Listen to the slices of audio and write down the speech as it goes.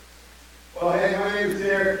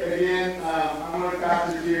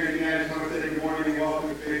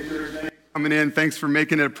Coming in. Thanks for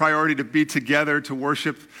making it a priority to be together, to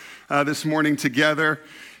worship this morning together.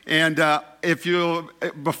 And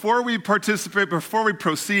before we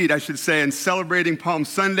proceed, I should say, in celebrating Palm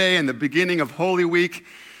Sunday and the beginning of Holy Week,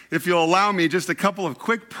 if you'll allow me just a couple of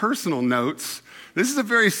quick personal notes. This is a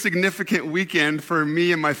very significant weekend for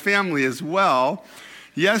me and my family as well.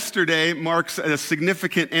 Yesterday marks a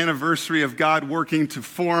significant anniversary of God working to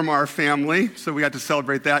form our family, so we got to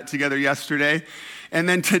celebrate that together yesterday. And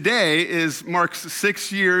then today marks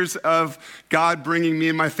 6 years of God bringing me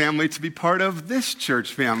and my family to be part of this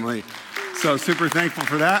church family. So super thankful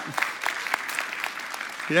for that.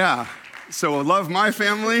 Yeah, so I love my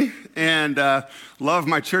family and love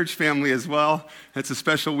my church family as well. It's a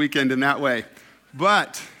special weekend in that way.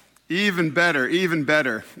 But even better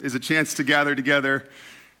is a chance to gather together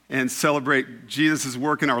and celebrate Jesus'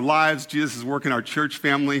 work in our lives, Jesus' work in our church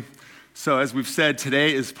family. So as we've said,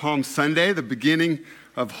 today is Palm Sunday, the beginning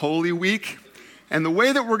of Holy Week. And the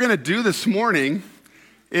way that we're going to do this morning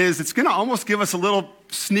is it's going to almost give us a little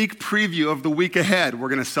sneak preview of the week ahead. We're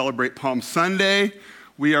going to celebrate Palm Sunday.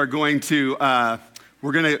 We're going to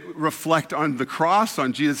reflect on the cross,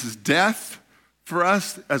 on Jesus' death for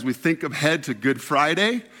us as we think ahead to Good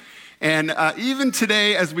Friday. And even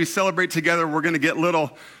today, as we celebrate together, we're going to get a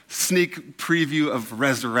little sneak preview of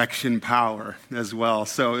resurrection power as well.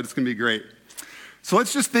 So it's going to be great. So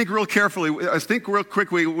let's just think real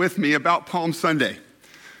quickly with me about Palm Sunday.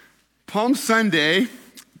 Palm Sunday,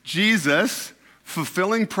 Jesus,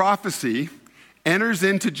 fulfilling prophecy, enters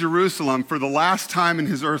into Jerusalem for the last time in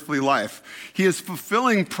his earthly life. He is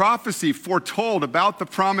fulfilling prophecy foretold about the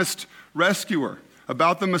promised rescuer,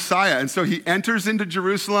 about the Messiah. And so he enters into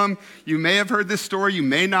Jerusalem. You may have heard this story, you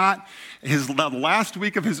may not. The last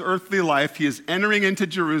week of his earthly life, he is entering into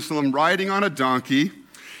Jerusalem riding on a donkey.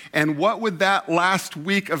 And what would that last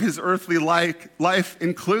week of his earthly life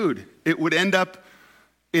include? It would end up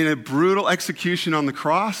in a brutal execution on the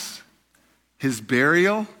cross, his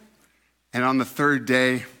burial, and on the third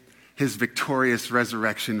day, his victorious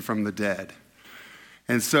resurrection from the dead.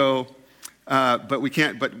 And so, but we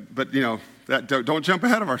can't, don't jump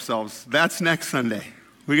ahead of ourselves. That's next Sunday.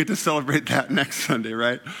 We get to celebrate that next Sunday,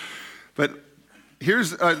 right? But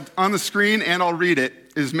here's on the screen, and I'll read it,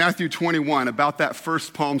 is Matthew 21 about that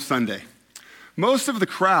first Palm Sunday. Most of the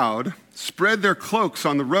crowd spread their cloaks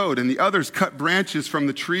on the road, and the others cut branches from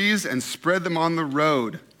the trees and spread them on the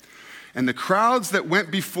road. And the crowds that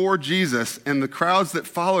went before Jesus and the crowds that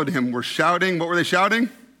followed him were shouting, what were they shouting?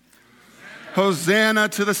 Hosanna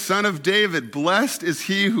to the Son of David. Blessed is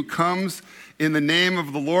he who comes in the name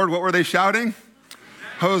of the Lord. What were they shouting?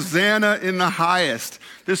 Hosanna in the highest.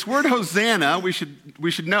 This word Hosanna, we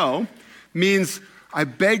should know, means, I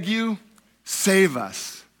beg you, save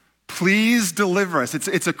us. Please deliver us.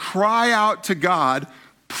 It's a cry out to God,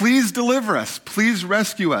 please deliver us. Please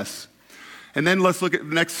rescue us. And then let's look at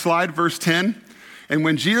the next slide, verse 10. And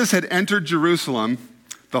when Jesus had entered Jerusalem,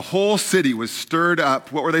 the whole city was stirred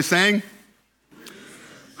up. What were they saying?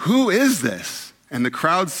 Who is this? And the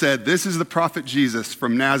crowd said, this is the prophet Jesus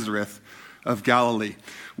from Nazareth of Galilee.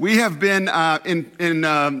 We have been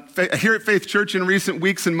here at Faith Church in recent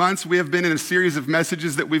weeks and months, we have been in a series of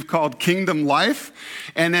messages that we've called Kingdom Life.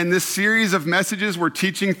 And in this series of messages, we're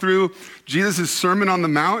teaching through Jesus' Sermon on the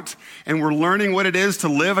Mount, and we're learning what it is to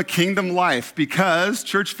live a kingdom life because,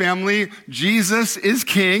 church family, Jesus is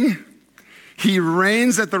King. He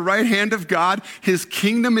reigns at the right hand of God. His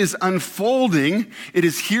kingdom is unfolding. It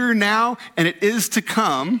is here now, and it is to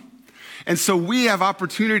come. And so we have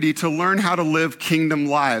opportunity to learn how to live kingdom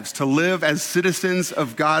lives, to live as citizens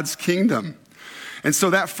of God's kingdom. And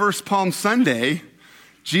so that first Palm Sunday,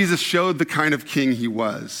 Jesus showed the kind of king he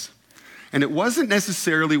was. And it wasn't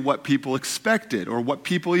necessarily what people expected or what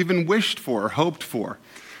people even wished for or hoped for.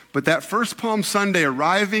 But that first Palm Sunday,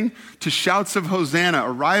 arriving to shouts of Hosanna,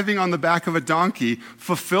 arriving on the back of a donkey,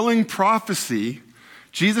 fulfilling prophecy,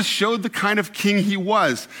 Jesus showed the kind of king he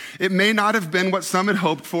was. It may not have been what some had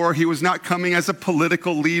hoped for. He was not coming as a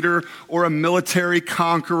political leader or a military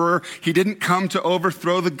conqueror. He didn't come to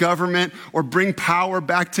overthrow the government or bring power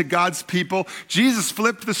back to God's people. Jesus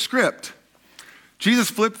flipped the script.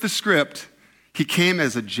 He came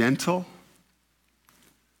as a gentle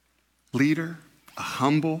leader, a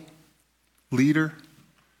humble leader,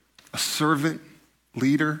 a servant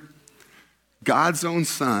leader. God's own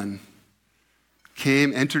son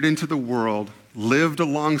came, entered into the world, lived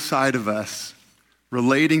alongside of us,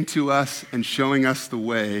 relating to us and showing us the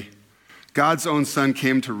way. God's own son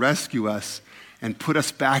came to rescue us and put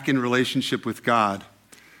us back in relationship with God.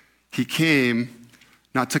 He came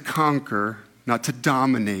not to conquer, not to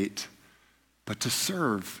dominate, but to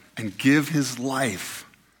serve and give his life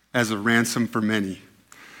as a ransom for many,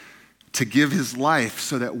 to give his life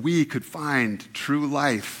so that we could find true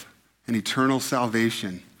life and eternal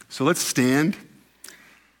salvation. So let's stand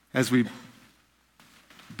as we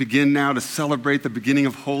begin now to celebrate the beginning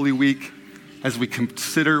of Holy Week, as we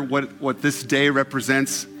consider what this day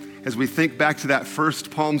represents, as we think back to that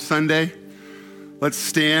first Palm Sunday. Let's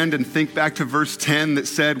stand and think back to verse 10 that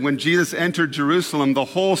said, when Jesus entered Jerusalem, the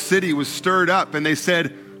whole city was stirred up, and they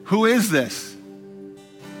said, "Who is this?"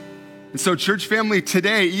 And so, church family,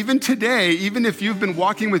 today, even if you've been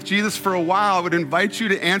walking with Jesus for a while, I would invite you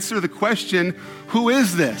to answer the question, who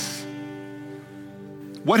is this?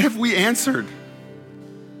 What have we answered?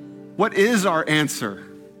 What is our answer?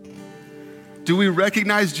 Do we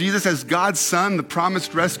recognize Jesus as God's Son, the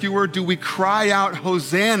promised rescuer? Do we cry out,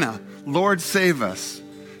 Hosanna, Lord, save us,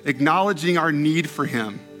 acknowledging our need for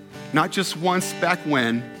him? Not just once back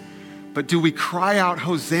when, but do we cry out,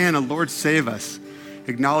 Hosanna, Lord, save us,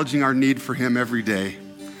 acknowledging our need for him every day?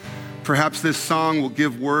 Perhaps this song will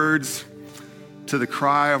give words to the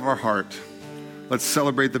cry of our heart. Let's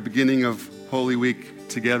celebrate the beginning of Holy Week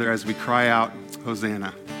together as we cry out,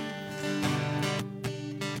 Hosanna.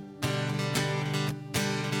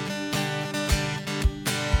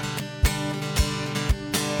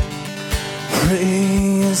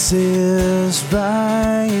 Praise is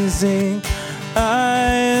rising,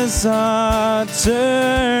 eyes are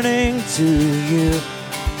turning to you.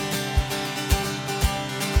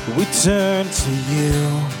 We turn to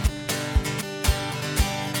you.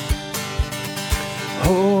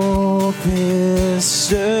 Hope is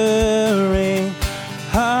stirring,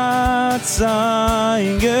 hearts are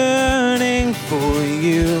yearning for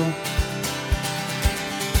you.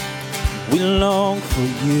 We long for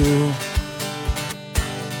you.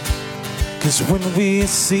 'Cause when we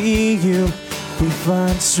see you, we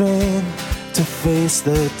find strength to face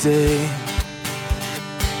the day.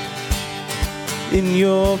 In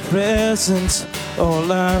your presence,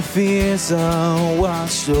 all our fears are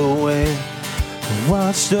washed away.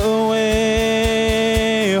 Washed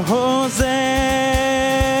away. Hosanna,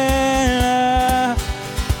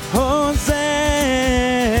 Hosanna.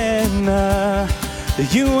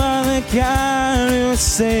 You are the God who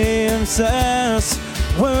saves us,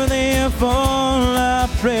 worthy of all our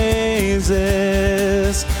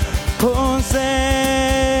praises. Hosanna,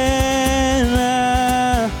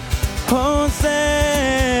 Hosanna.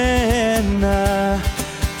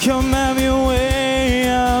 Come have your way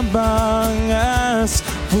among us.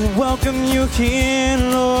 We welcome you here,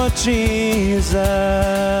 Lord Jesus.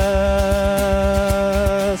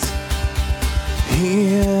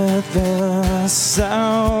 Hear the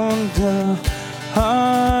sound of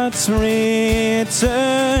hearts returning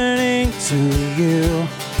to you.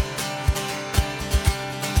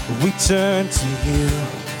 We turn to you.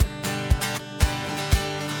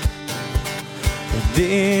 And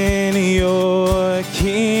in your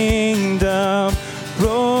kingdom,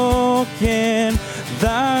 broken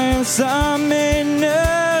lives are made new.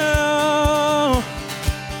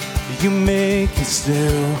 You make us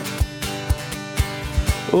new.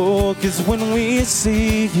 Oh, 'cause when we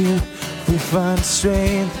see you, we find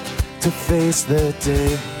strength to face the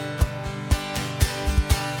day.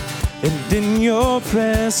 And in your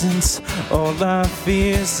presence, all our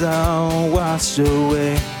fears are washed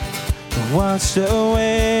away. Washed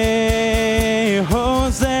away.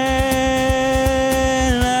 Hosanna,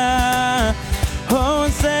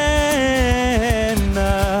 Hosanna.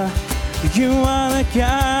 You are the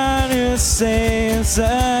God who saves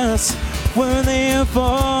us, worthy of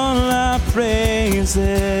all our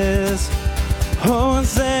praises.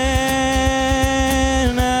 Hosanna,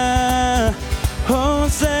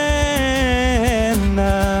 Hosanna.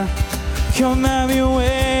 Come have your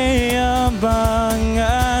way among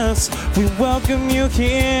us. We welcome you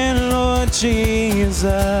here, Lord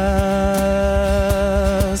Jesus.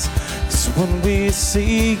 'Cause when we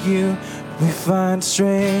see you, we find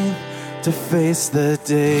strength to face the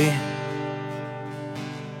day.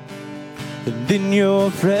 And in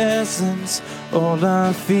your presence, all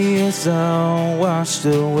our fears are washed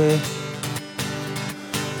away.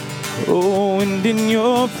 Oh, and in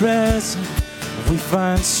your presence, we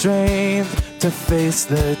find strength to face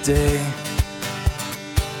the day.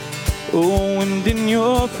 Oh, and in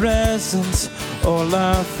your presence, all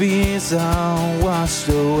our fears are washed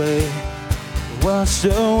away. Washed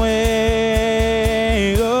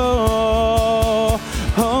away. Oh,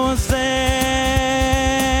 Hosanna,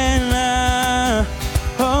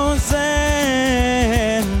 Hosanna.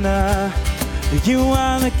 You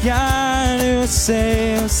are the God who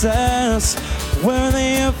saves us,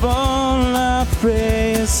 worthy of all our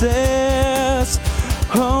praises.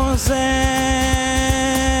 Hosanna,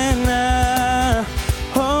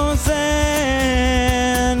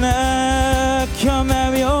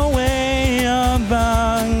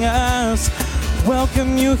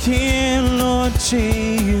 welcome you here, Lord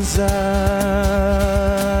Jesus.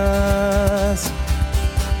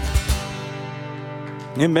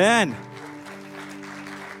 Amen.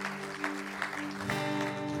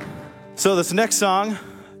 So this next song,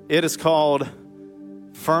 it is called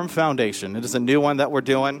Firm Foundation. It is a new one that we're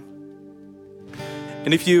doing.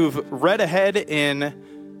 And if you've read ahead in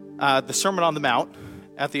the Sermon on the Mount,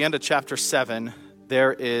 at the end of chapter 7,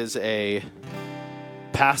 there is a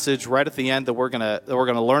passage right at the end that we're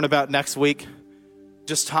gonna learn about next week.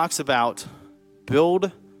 Just talks about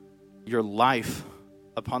build your life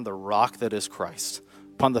upon the rock that is Christ,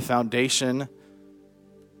 upon the foundation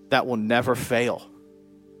that will never fail.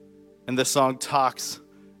 And this song talks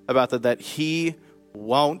about that he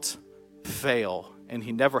won't fail, and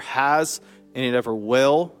he never has, and he never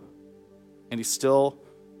will, and he still.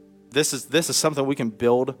 This is something we can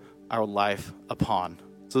build our life upon.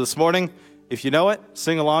 So this morning, if you know it,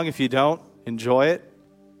 sing along. If you don't, enjoy it.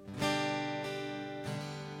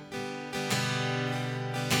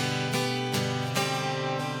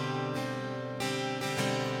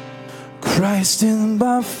 Christ in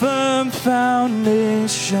my firm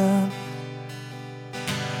foundation,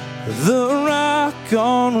 the rock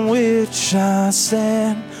on which I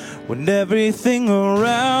stand, when everything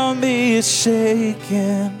around me is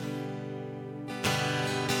shaking.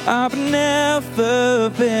 I've never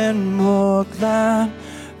been more glad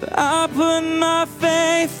that I put my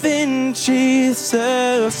faith in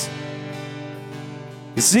Jesus,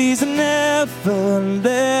 'cause he's never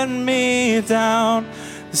let me down.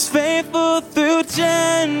 He's faithful through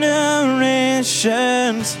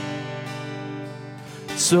generations.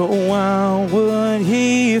 So why would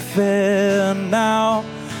he fail now?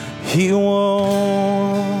 He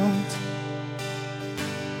won't.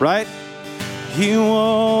 Right? He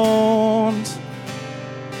won't.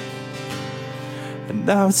 And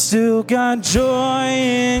I've still got joy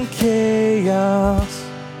in chaos.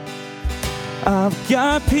 I've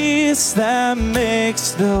got peace that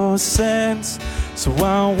makes no sense. So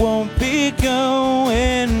I won't be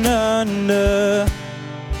going under.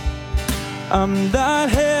 I'm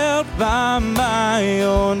not held by my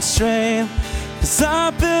own strength, 'cause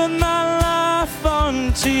I built my life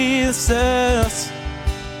on Jesus.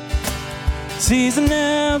 He's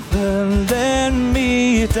never let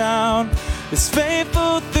me down. He's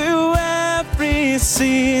faithful through every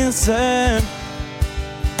season.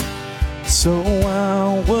 So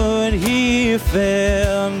why would he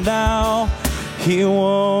fail now? He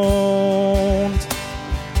won't.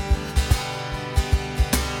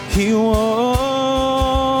 He won't.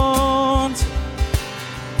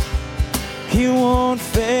 He won't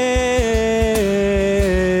fail.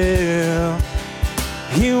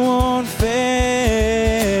 He won't fail.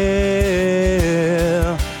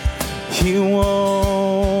 He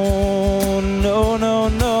won't. No, no,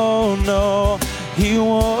 no, no. He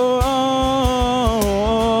won't.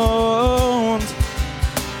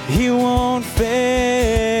 He won't fail.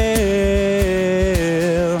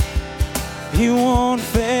 He won't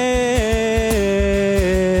fail.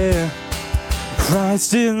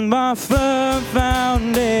 Christ is my firm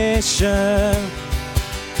foundation,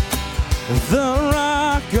 the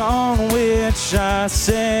rock on which I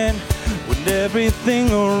stand, when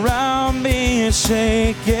everything around me is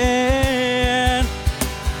shaking.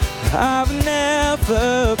 I've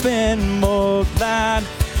never been more glad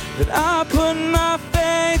that I put my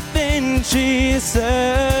faith in Jesus.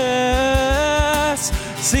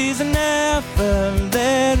 He's never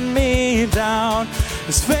let me down.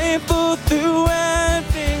 He's faithful through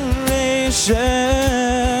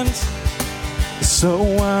generations. So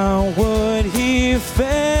why would he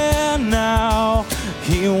fail now?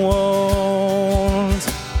 He won't.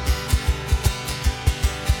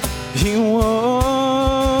 He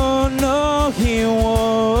won't. No, he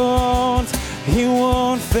won't. He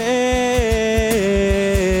won't fail.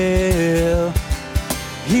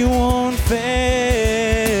 He won't fail.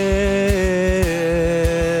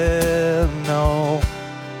 No.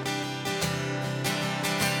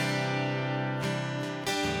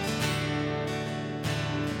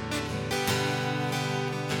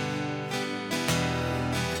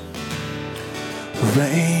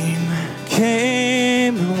 Rain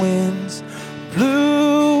came and winds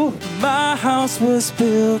blew. My house was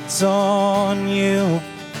built on you.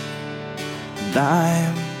 And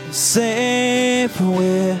I'm safe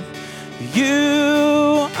with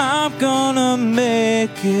you. I'm gonna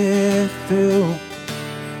make it through.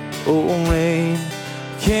 Oh, rain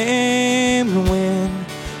came and wind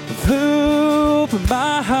blew, but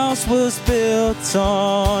my house was built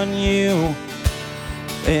on you.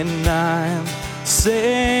 And I'm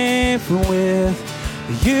safe with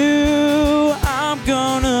you. I'm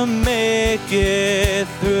gonna make it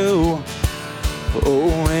through.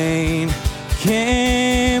 Oh, rain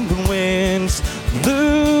came, the winds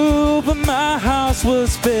blew, but my house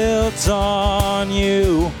was built on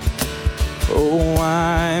you. Oh,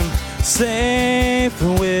 I'm safe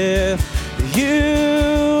with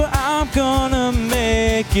you. I'm gonna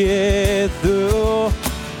make it through.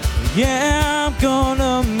 Yeah, I'm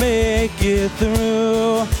gonna make it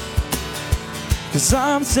through. 'Cause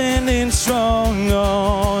I'm standing strong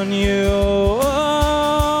on you.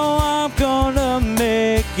 Oh, I'm gonna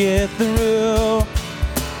make it through.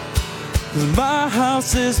 'Cause my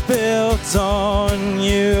house is built on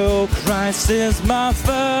you. Christ is my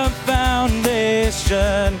firm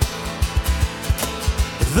foundation,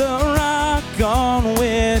 the rock on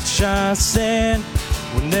which I stand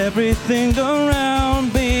when everything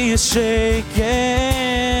around me is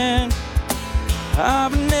shaking.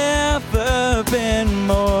 I've never been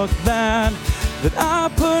more glad that I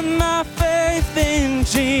put my faith in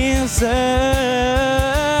Jesus.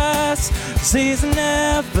 'Cause He's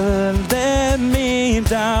never let me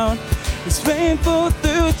down. He's faithful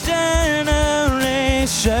through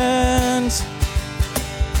generations.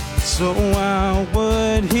 So why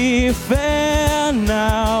would He fail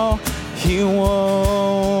now? He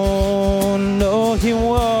won't, no, He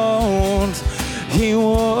won't. He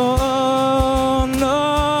won't,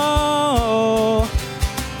 no.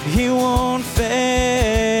 He won't fail.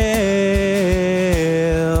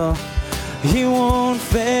 He won't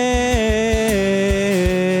fail.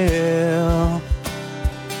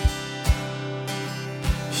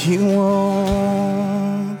 He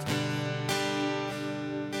won't.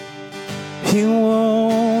 He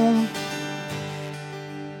won't.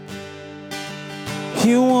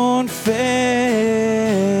 He won't fail.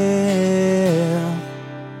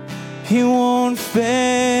 He won't fail.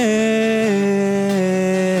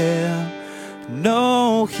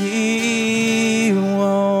 No, He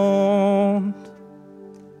won't.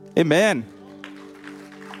 Amen.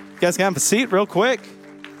 You guys can have a seat real quick.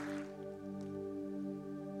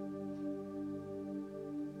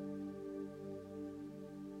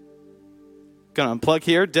 Gonna unplug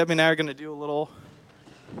here. Debbie and I are gonna do a little,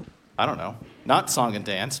 I don't know, not song and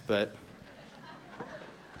dance, but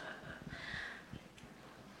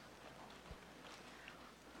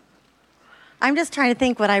I'm just trying to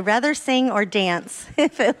think, would I rather sing or dance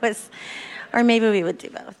if it was, or maybe we would do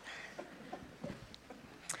both.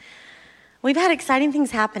 We've had exciting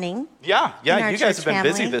things happening. yeah, In our you guys have church been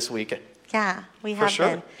busy family. this week. Yeah, we For have sure,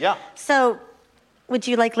 been. yeah. So, would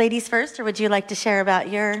you like ladies first, or would you like to share about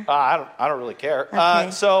your? I don't really care.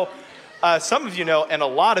 Okay. So, some of you know, and a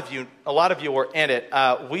lot of you were in it.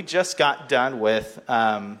 We just got done with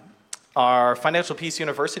our Financial Peace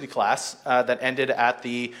University class that ended at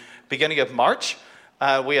the beginning of March.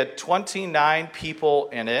 We had 29 people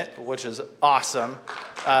in it, which is awesome.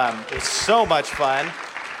 It was so much fun.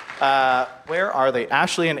 Where are they?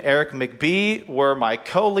 Ashley and Eric McBee were my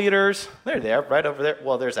co-leaders. They're there, right over there.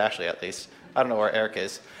 Well, there's Ashley at least. I don't know where Eric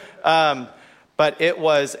is. But it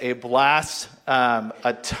was a blast.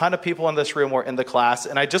 A ton of people in this room were in the class.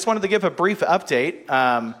 And I just wanted to give a brief update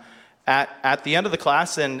at the end of the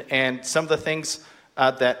class and some of the things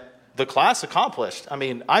that the class accomplished. I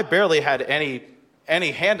mean, I barely had any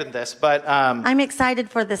hand in this, but I'm excited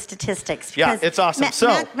for the statistics. Yeah, because it's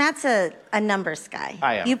awesome. Matt's a numbers guy.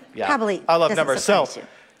 I am. You yeah. probably. I love doesn't numbers. surprise So, you.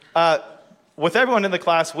 with everyone in the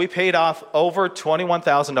class, we paid off over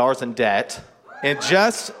 $21,000 in debt in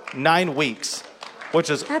just 9 weeks, which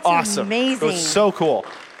is That's awesome. amazing. It was so cool.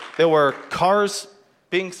 There were cars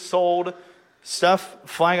being sold, stuff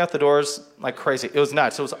flying out the doors like crazy. It was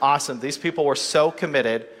nuts. It was awesome. These people were so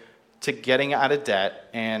committed to getting out of debt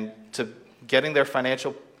and to getting their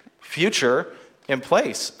financial future in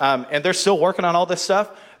place. And they're still working on all this stuff.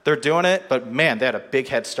 They're doing it, but man, they had a big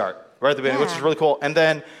head start right at the beginning, which is really cool. And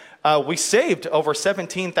then we saved over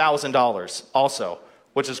 $17,000 also,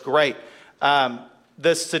 which is great.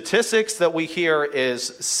 The statistics that we hear is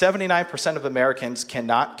 79% of Americans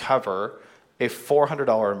cannot cover a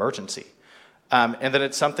 $400 emergency. And then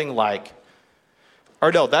it's something like,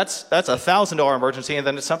 or no, that's a $1,000 emergency, and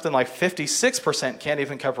then it's something like 56% can't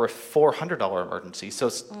even cover a $400 emergency. So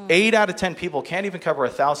 8 out of 10 people can't even cover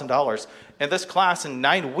 $1,000. And this class in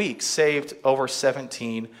 9 weeks saved over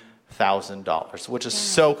 $17,000, which is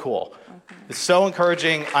so cool. It's so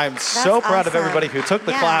encouraging. I'm so proud of awesome. everybody who took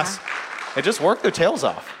the class and just worked their tails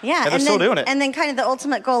off. Yeah, and they're still doing it. And then kind of the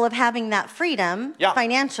ultimate goal of having that freedom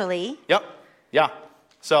financially. Yep. Yeah.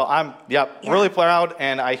 So I'm really proud,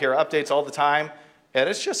 and I hear updates all the time. And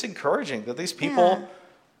it's just encouraging that these people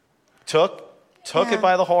took took it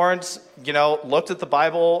by the horns, looked at the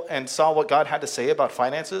Bible and saw what God had to say about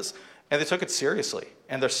finances, and they took it seriously,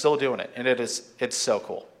 and th're still doing it. And it's so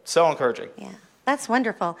cool, so encouraging. Yeah. That's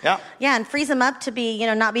wonderful. Yeah. Yeah, and frees them up to be,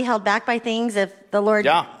 not be held back by things. If the Lord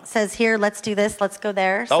says, here, let's do this, let's go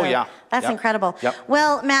there. So that's incredible. Yep.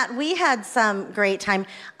 Well, Matt, we had some great time.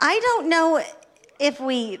 I don't know if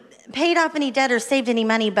we paid off any debt or saved any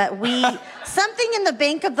money, but something in the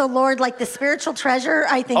bank of the Lord, like the spiritual treasure,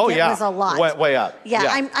 I think was a lot. Way up.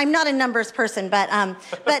 Yeah. I'm not a numbers person, but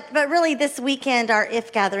really this weekend, our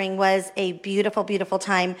IF gathering was a beautiful, beautiful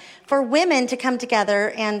time for women to come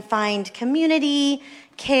together and find community,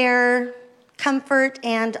 care, comfort,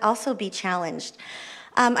 and also be challenged.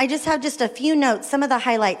 I just have a few notes, some of the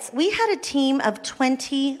highlights. We had a team of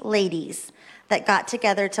 20 ladies that got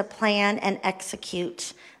together to plan and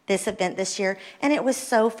execute this event this year, and it was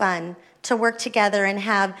so fun to work together and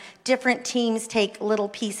have different teams take little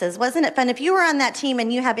pieces. Wasn't it fun? If you were on that team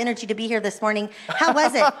and you have energy to be here this morning, how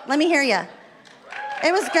was it? Let me hear you.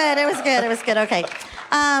 It was good. Okay.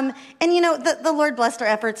 And the Lord blessed our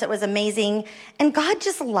efforts. It was amazing. And God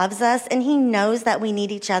just loves us, and he knows that we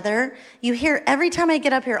need each other. You hear every time I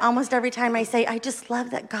get up here, almost every time I say, I just love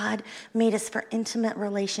that God made us for intimate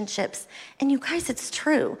relationships. And you guys, it's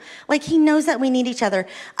true. Like, he knows that we need each other.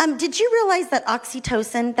 Did you realize that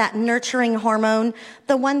oxytocin, that nurturing hormone,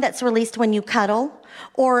 the one that's released when you cuddle,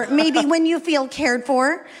 or maybe when you feel cared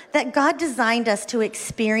for, that God designed us to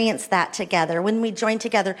experience that together when we join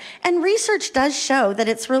together. And research does show that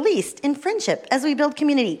it's released in friendship as we build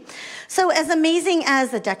community. So as amazing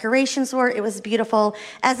as the decorations were, it was beautiful.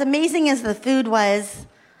 As amazing as the food was,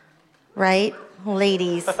 right?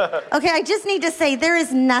 Ladies. Okay, I just need to say there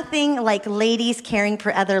is nothing like ladies caring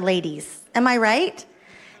for other ladies. Am I right?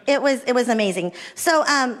 It was amazing. So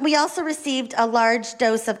we also received a large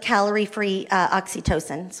dose of calorie-free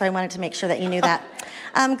oxytocin. So I wanted to make sure that you knew that.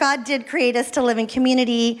 God did create us to live in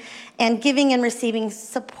community, and giving and receiving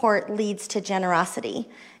support leads to generosity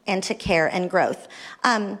and to care and growth.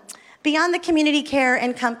 Beyond the community care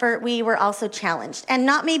and comfort, we were also challenged, and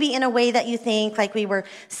not maybe in a way that you think, like we were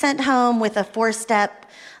sent home with a 4-step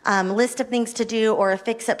list of things to do or a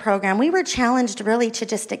fix-it program. We were challenged really to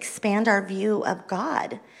just expand our view of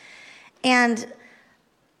God and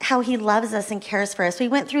how he loves us and cares for us. We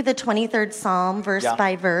went through the 23rd Psalm verse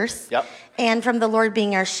by verse. Yep. And from the Lord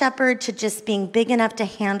being our shepherd to just being big enough to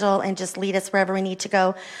handle and just lead us wherever we need to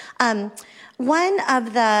go. One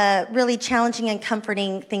of the really challenging and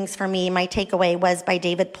comforting things for me, my takeaway, was by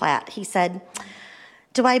David Platt. He said,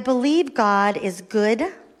 "Do I believe God is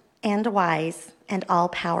good and wise and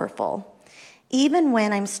all-powerful, even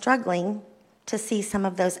when I'm struggling to see some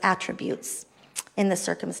of those attributes in the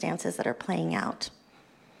circumstances that are playing out?"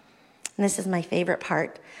 And this is my favorite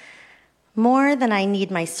part. "More than I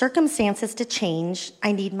need my circumstances to change,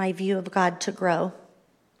 I need my view of God to grow."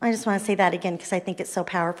 I just want to say that again because I think it's so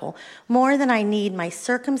powerful. More than I need my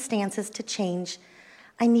circumstances to change,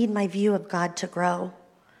 I need my view of God to grow.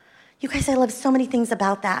 You guys, I love so many things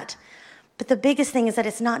about that. But the biggest thing is that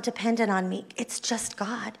it's not dependent on me. It's just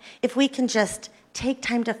God. If we can just take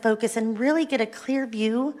time to focus and really get a clear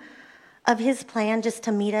view of his plan just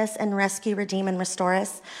to meet us and rescue, redeem, and restore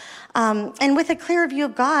us. And with a clear view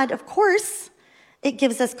of God, of course, it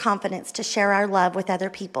gives us confidence to share our love with other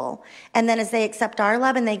people. And then as they accept our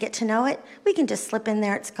love and they get to know it, we can just slip in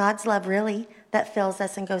there. It's God's love, really, that fills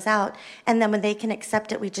us and goes out. And then when they can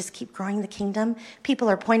accept it, we just keep growing the kingdom. People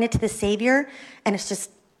are pointed to the Savior, and it's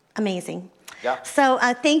just amazing. Yeah. So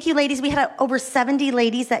thank you, ladies. We had over 70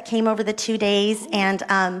 ladies that came over the 2 days. And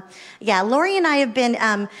Lori and I have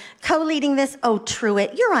been co-leading this. Oh,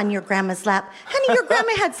 Truett, you're on your grandma's lap. Honey, your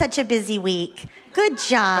grandma had such a busy week. Good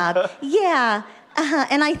job. Yeah.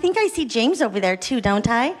 And I think I see James over there too, don't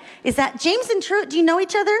I? Is that James and Truett? Do you know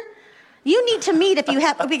each other? You need to meet if you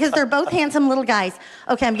have, because they're both handsome little guys.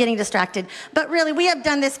 Okay, I'm getting distracted. But really, we have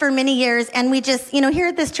done this for many years, and we just, here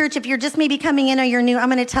at this church, if you're just maybe coming in or you're new, I'm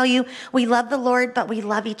going to tell you, we love the Lord, but we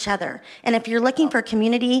love each other. And if you're looking for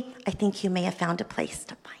community, I think you may have found a place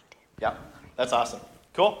to find it. Yeah, that's awesome.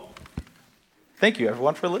 Cool. Thank you,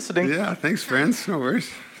 everyone, for listening. Yeah, thanks, friends. No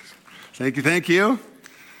worries. Thank you.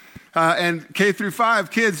 And K through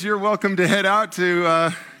 5 kids, you're welcome to head out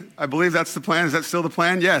to, I believe that's the plan. Is that still the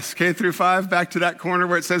plan? Yes, K through 5, back to that corner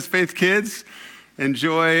where it says Faith Kids.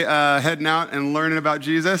 Enjoy heading out and learning about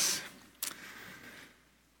Jesus.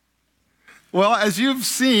 Well, as you've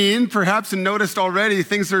seen, perhaps and noticed already,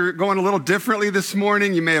 things are going a little differently this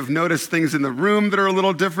morning. You may have noticed things in the room that are a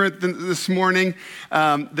little different than this morning.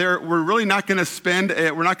 We're really not going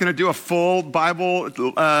to we're not going to do a full Bible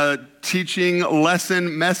teaching,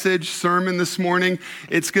 lesson, message, sermon this morning.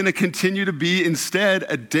 It's going to continue to be instead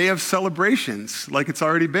a day of celebrations like it's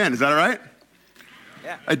already been. Is that all right?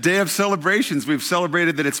 Yeah. A day of celebrations. We've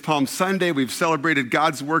celebrated that it's Palm Sunday. We've celebrated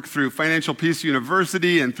God's work through Financial Peace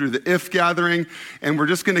University and through the IF gathering. And we're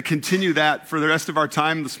just going to continue that for the rest of our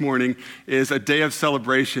time this morning is a day of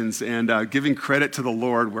celebrations and giving credit to the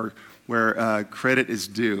Lord where credit is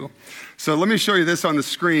due. So let me show you this on the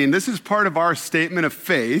screen. This is part of our statement of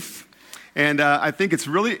faith. And I think it's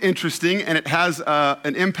really interesting, and it has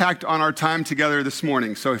an impact on our time together this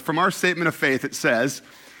morning. So from our statement of faith, it says,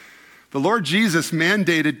 the Lord Jesus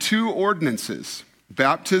mandated two ordinances,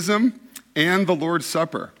 baptism and the Lord's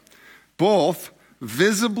Supper. Both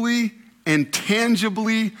visibly and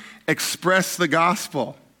tangibly express the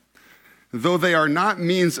gospel. Though they are not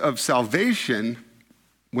means of salvation,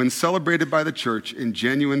 when celebrated by the church in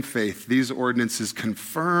genuine faith, these ordinances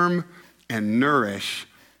confirm and nourish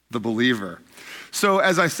the believer. So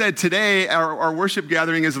as I said, today our worship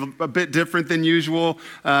gathering is a bit different than usual.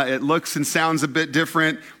 It looks and sounds a bit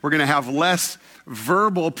different. We're going to have less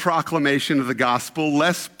verbal proclamation of the gospel,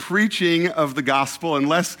 less preaching of the gospel,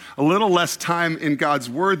 and a little less time in God's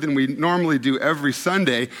word than we normally do every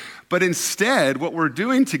Sunday. But instead, what we're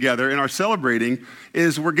doing together in our celebrating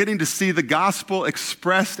is we're getting to see the gospel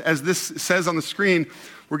expressed, as this says on the screen,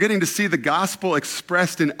 we're getting to see the gospel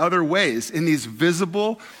expressed in other ways, in these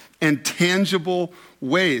visible and tangible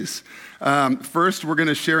ways. First, we're going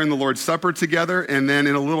to share in the Lord's Supper together, and then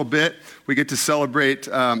in a little bit, we get to celebrate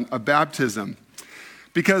a baptism.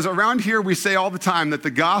 Because around here, we say all the time that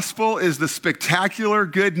the gospel is the spectacular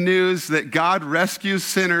good news that God rescues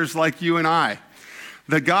sinners like you and I.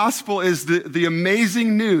 The gospel is the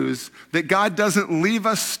amazing news that God doesn't leave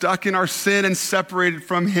us stuck in our sin and separated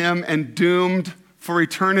from Him and doomed for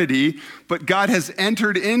eternity, but God has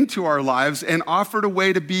entered into our lives and offered a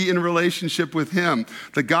way to be in relationship with Him.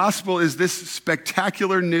 The gospel is this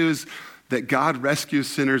spectacular news that God rescues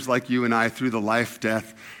sinners like you and I through the life,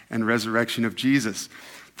 death, and resurrection of Jesus.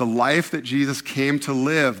 The life that Jesus came to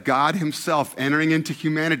live, God Himself entering into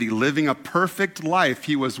humanity, living a perfect life.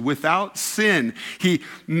 He was without sin. He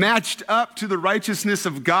matched up to the righteousness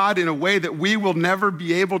of God in a way that we will never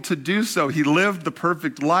be able to do so. He lived the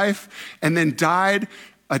perfect life and then died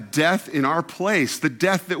a death in our place, the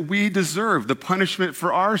death that we deserve, the punishment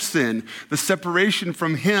for our sin, the separation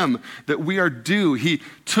from Him that we are due. He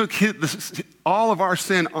took all of our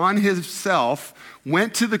sin on Himself,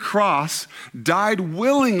 went to the cross, died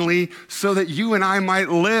willingly so that you and I might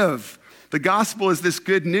live. The gospel is this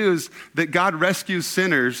good news that God rescues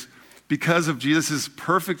sinners because of Jesus'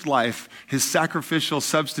 perfect life, His sacrificial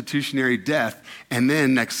substitutionary death. And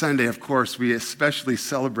then next Sunday, of course, we especially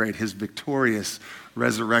celebrate His victorious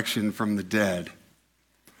resurrection from the dead.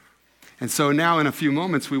 And so now in a few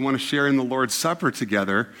moments, we want to share in the Lord's Supper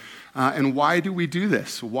together. And why do we do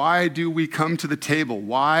this? Why do we come to the table?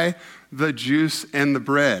 Why the juice and the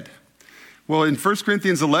bread? Well, in 1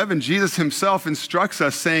 Corinthians 11, Jesus Himself instructs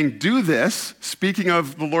us saying, do this, speaking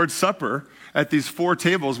of the Lord's Supper, at these four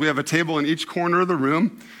tables. We have a table in each corner of the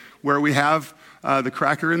room where we have the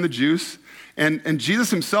cracker and the juice. And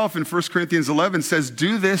Jesus Himself in 1 Corinthians 11 says,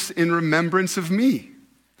 do this in remembrance of me.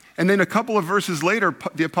 And then a couple of verses later,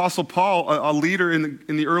 the Apostle Paul, a leader in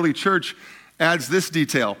the early church, adds this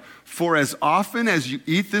detail. For as often as you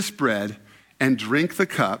eat this bread and drink the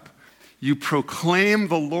cup, you proclaim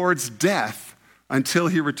the Lord's death until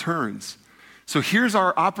He returns. So here's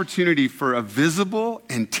our opportunity for a visible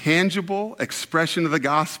and tangible expression of the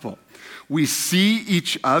gospel. We see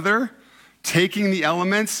each other taking the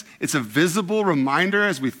elements. It's a visible reminder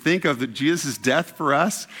as we think of Jesus' death for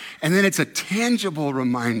us. And then it's a tangible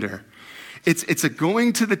reminder. It's a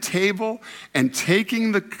going to the table and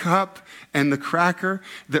taking the cup and the cracker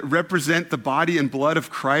that represent the body and blood of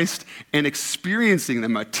Christ and experiencing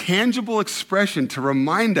them, a tangible expression to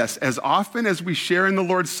remind us as often as we share in the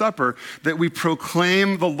Lord's Supper that we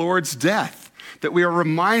proclaim the Lord's death, that we are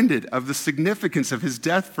reminded of the significance of His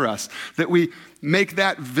death for us, that we make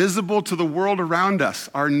that visible to the world around us,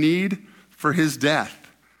 our need for His death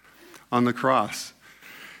on the cross.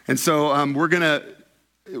 And so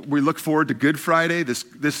we look forward to Good Friday, this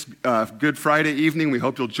Good Friday evening. We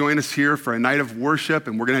hope you'll join us here for a night of worship,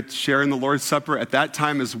 and we're going to share in the Lord's Supper at that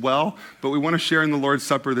time as well. But we want to share in the Lord's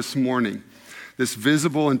Supper this morning this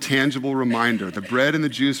visible and tangible reminder, the bread and the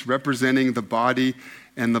juice representing the body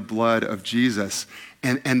and the blood of Jesus.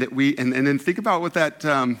 And then think about what that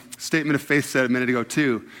statement of faith said a minute ago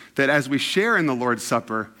too, that as we share in the Lord's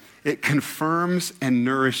Supper, it confirms and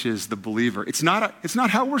nourishes the believer. It's not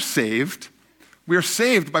how we're saved. We are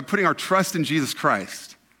saved by putting our trust in Jesus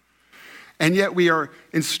Christ. And yet we are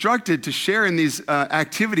instructed to share in these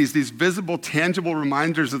activities, these visible, tangible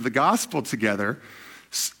reminders of the gospel together.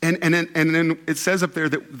 And then it says up there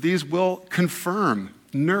that these will confirm,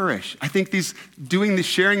 nourish. I think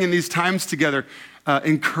sharing in these times together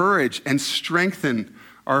encourage and strengthen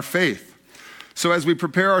our faith. So as we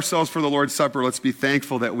prepare ourselves for the Lord's Supper, let's be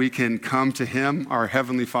thankful that we can come to him, our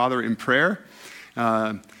Heavenly Father, in prayer.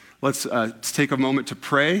 Let's take a moment to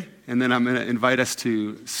pray, and then I'm going to invite us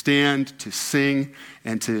to stand, to sing,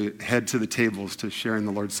 and to head to the tables to share in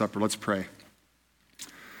the Lord's Supper. Let's pray.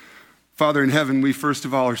 Father in heaven, we first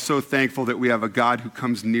of all are so thankful that we have a God who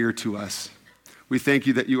comes near to us. We thank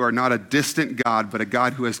you that you are not a distant God, but a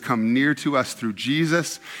God who has come near to us through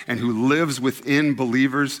Jesus and who lives within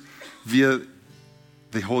believers via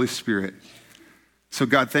the Holy Spirit. So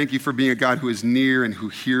God, thank you for being a God who is near and who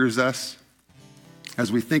hears us.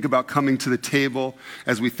 As we think about coming to the table,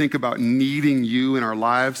 as we think about needing you in our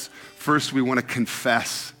lives, first we want to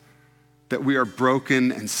confess that we are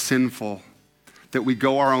broken and sinful, that we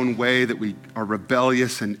go our own way, that we are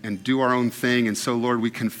rebellious and do our own thing. And so, Lord,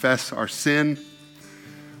 we confess our sin.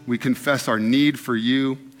 We confess our need for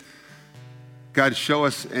you. God, show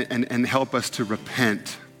us and help us to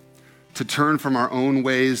repent, to turn from our own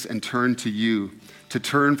ways and turn to you, to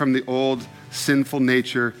turn from the old sinful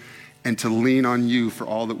nature and to lean on you for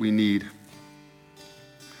all that we need.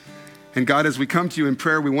 And God, as we come to you in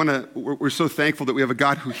prayer, we're so thankful that we have a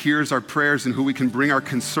God who hears our prayers and who we can bring our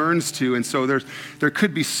concerns to. And so there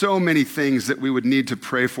could be so many things that we would need to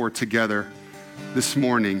pray for together this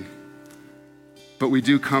morning. But we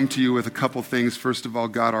do come to you with a couple things. First of all,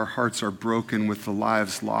 God, our hearts are broken with the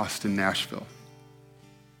lives lost in Nashville.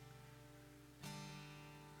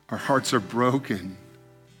 Our hearts are broken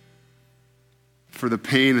for the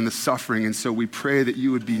pain and the suffering. And so we pray that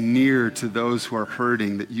you would be near to those who are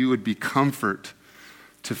hurting, that you would be comfort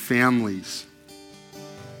to families.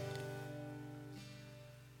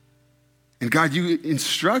 And God, you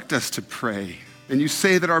instruct us to pray. And you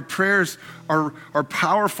say that our prayers are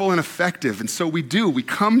powerful and effective. And so we do. We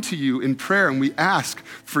come to you in prayer and we ask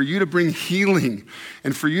for you to bring healing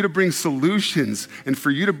and for you to bring solutions and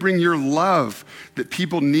for you to bring your love that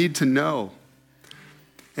people need to know.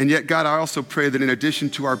 And yet, God, I also pray that in addition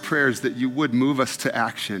to our prayers, that you would move us to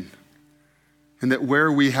action. And that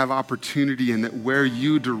where we have opportunity and that where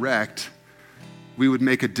you direct, we would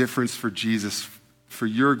make a difference for Jesus, for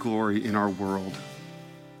your glory in our world.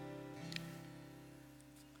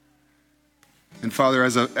 And Father,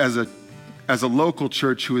 as a local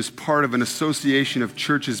church who is part of an association of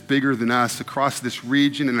churches bigger than us across this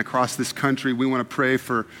region and across this country, we want to pray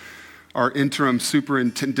for our interim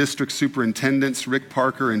district superintendents, Rick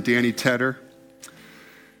Parker and Danny Tedder,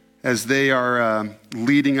 as they are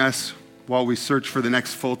leading us while we search for the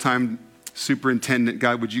next full-time superintendent.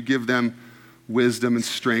 God, would you give them wisdom and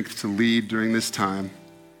strength to lead during this time?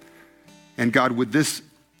 And God, would this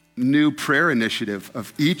new prayer initiative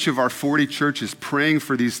of each of our 40 churches praying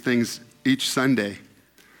for these things each Sunday,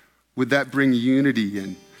 would that bring unity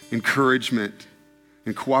and encouragement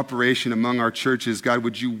and cooperation among our churches? God,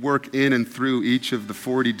 would you work in and through each of the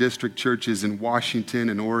 40 district churches in Washington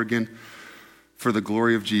and Oregon for the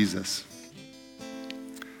glory of Jesus?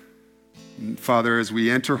 And Father, as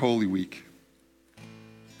we enter Holy Week,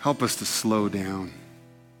 help us to slow down.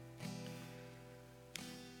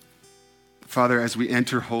 Father, as we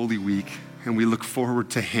enter Holy Week and we look forward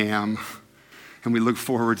to ham and we look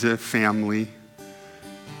forward to family,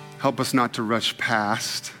 help us not to rush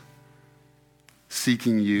past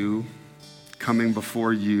seeking you, coming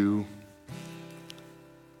before you,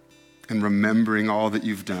 and remembering all that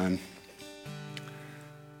you've done.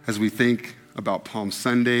 As we think about Palm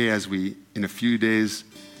Sunday, as we, in a few days,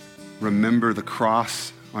 remember the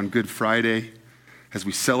cross on Good Friday, as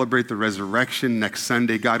we celebrate the resurrection next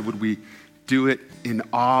Sunday, God, would we do it in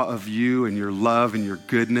awe of you and your love and your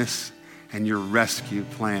goodness and your rescue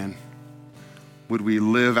plan? Would we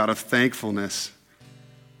live out of thankfulness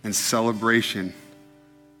and celebration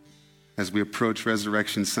as we approach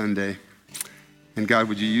Resurrection Sunday? And God,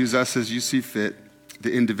 would you use us as you see fit,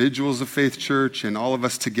 the individuals of Faith Church and all of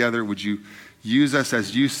us together, would you use us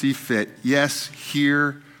as you see fit? Yes,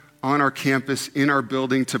 here on our campus, in our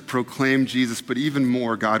building, to proclaim Jesus, but even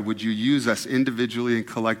more, God, would you use us individually and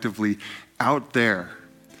collectively out there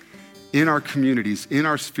in our communities, in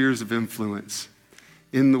our spheres of influence,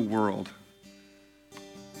 in the world.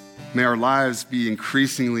 May our lives be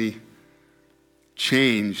increasingly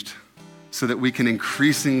changed so that we can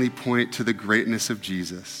increasingly point to the greatness of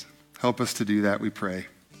Jesus. Help us to do that, we pray.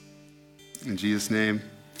 In Jesus' name,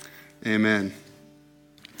 amen.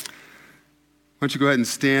 Why don't you go ahead and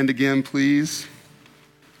stand again, please?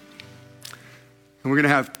 And we're going to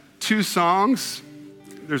have 2 songs.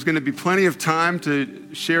 There's going to be plenty of time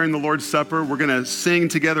to share in the Lord's Supper. We're going to sing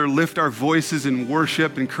together, lift our voices in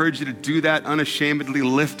worship. Encourage you to do that unashamedly,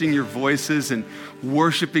 lifting your voices and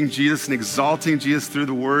worshiping Jesus and exalting Jesus through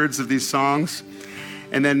the words of these songs.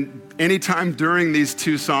 And then anytime during these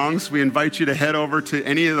 2 songs, we invite you to head over to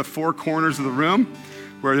any of the 4 corners of the room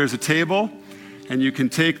where there's a table, and you can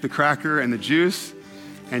take the cracker and the juice,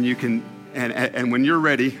 and you can, and when you're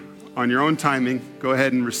ready, on your own timing, go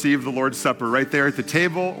ahead and receive the Lord's Supper right there at the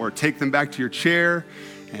table, or take them back to your chair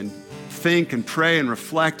and think and pray and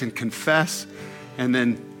reflect and confess, and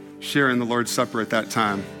then share in the Lord's Supper at that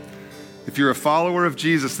time. If you're a follower of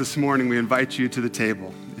Jesus this morning, we invite you to the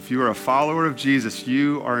table. If you are a follower of Jesus,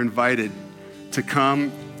 you are invited to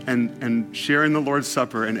come and share in the Lord's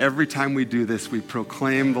Supper. And every time we do this, we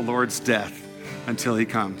proclaim the Lord's death until he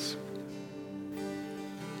comes.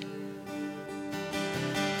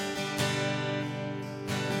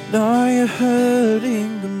 Are you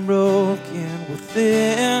hurting and broken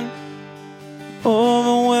within?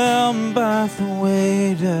 Overwhelmed by the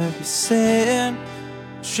weight of your sin?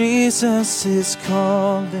 Jesus is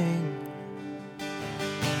calling.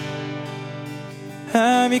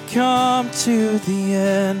 Have you come to the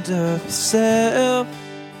end of yourself?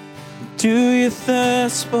 Do you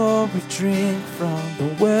thirst for a drink from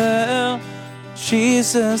the well?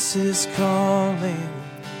 Jesus is calling.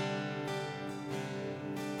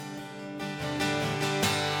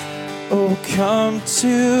 Oh, come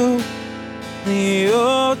to the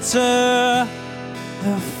altar.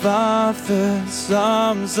 The Father's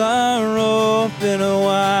arms are open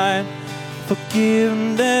wide.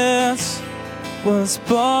 Forgiveness was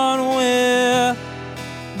born with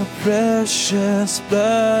the precious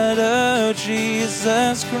blood of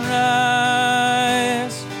Jesus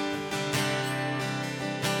Christ.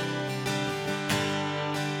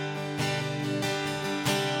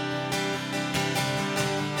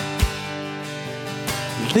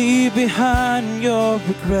 Leave behind your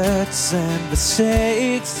regrets and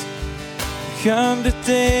mistakes. Come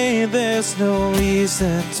today, there's no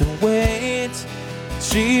reason to wait.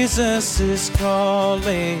 Jesus is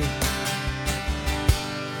calling.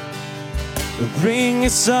 Bring your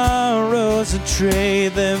sorrows and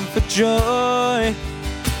trade them for joy.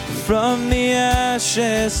 From the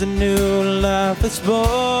ashes a new life is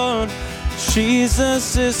born.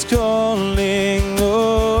 Jesus is calling.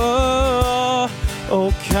 Oh,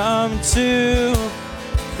 oh, come to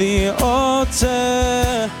the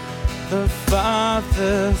altar. The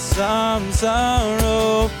Father's arms are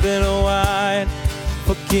open wide.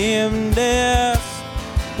 Forgiveness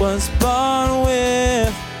was born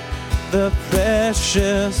with the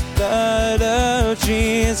precious blood of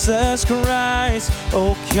Jesus Christ.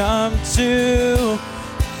 Oh, come to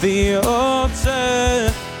the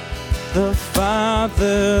altar. The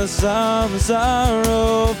Father's arms are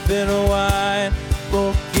open wide.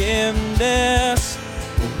 Forgiveness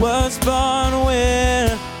was born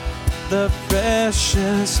with the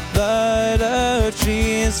precious blood of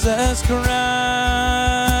Jesus Christ.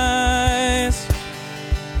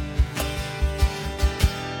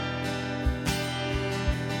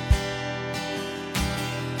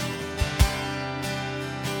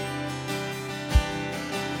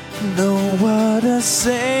 No, what a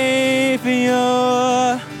Savior.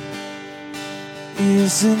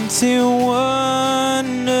 Isn't he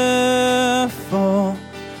wonderful?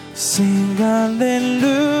 Sing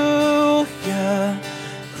hallelujah.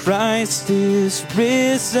 Christ is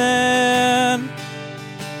risen.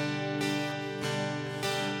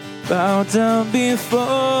 Bow down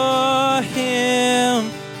before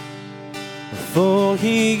him, for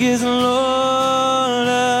he is Lord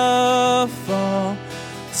of all.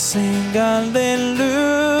 Sing hallelujah.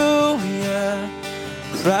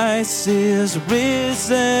 Christ is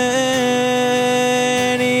risen.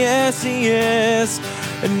 Yes, he is.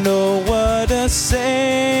 And oh, what a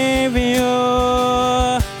Savior.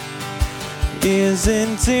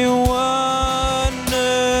 Isn't he wonderful?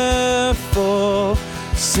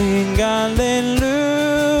 Sing hallelujah.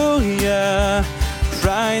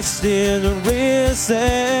 Christ is risen.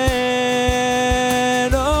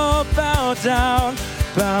 Oh, bow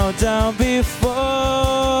down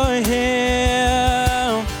before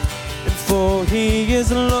him, for he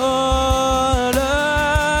is Lord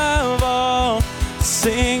of all.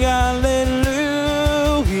 Sing hallelujah.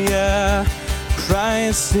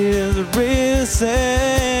 Christ is risen.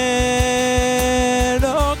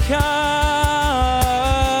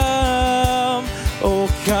 Oh,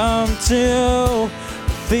 come to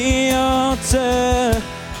the altar.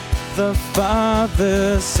 The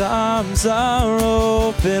Father's arms are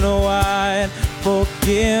open wide.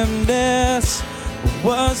 Forgiveness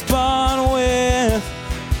was bought with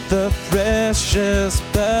the precious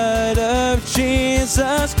blood of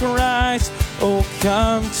Jesus Christ. Oh,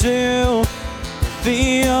 come to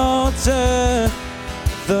the altar.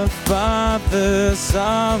 The Father's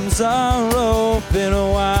arms are open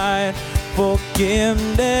wide.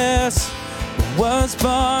 Forgiveness was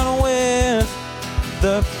bought with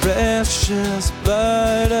the precious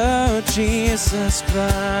blood of Jesus Christ.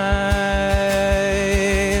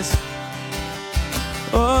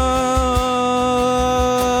 Oh,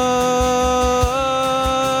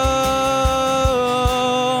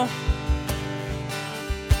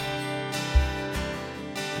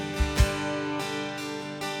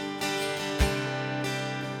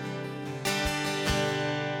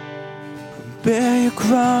 bear your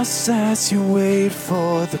cross as you wait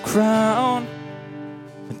for the crown.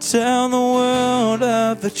 Tell the world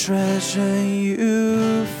of the treasure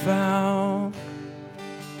you found.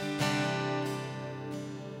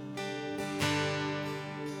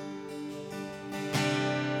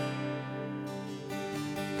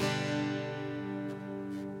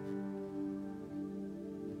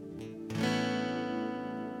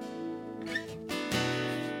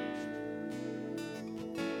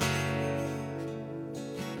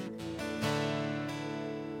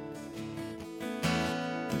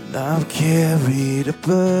 I've carried a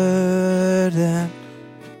burden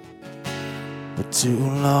for too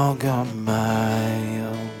long on my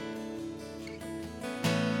own,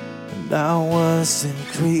 and I wasn't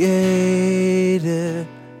created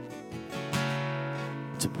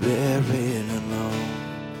to bear it alone.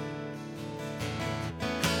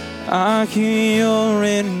 I hear your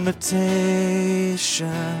invitation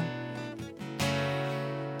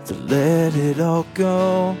to let it all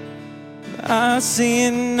go. I see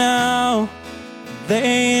it now,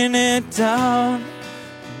 laying it down,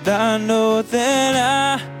 and I know that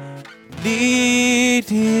I need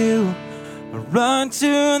you. I run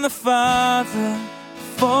to the Father,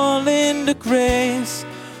 fall into grace.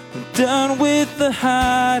 I'm done with the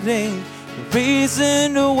hiding, the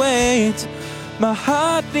reason to wait. My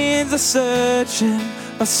heart needs a surgeon,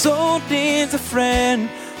 my soul needs a friend.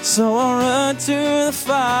 So I'll run to the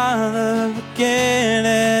Father again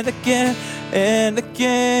and again and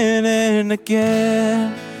again and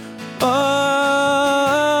again.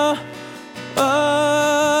 Oh,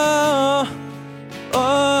 oh,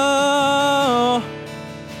 oh.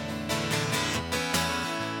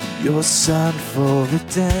 Your Son for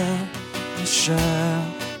redemption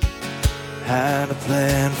had a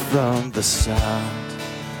plan from the start.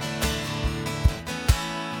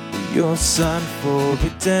 Your Son for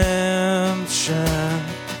redemption,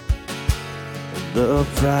 the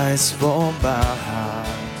price for my heart.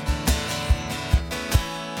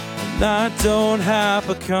 And I don't have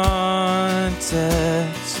a context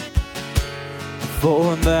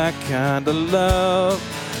for that kind of love.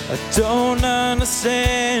 I don't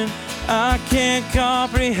understand, I can't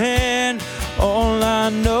comprehend. All I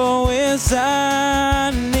know is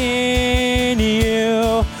I need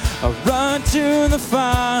you. I run to the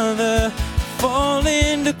Father, fall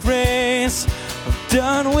into grace. I'm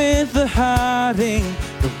done with the hiding,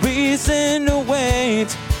 the reason to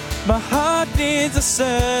wait. My heart needs a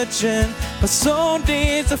surgeon, my soul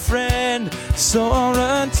needs a friend. So I'll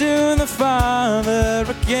run to the Father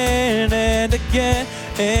again and again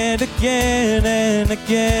and again and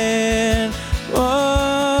again.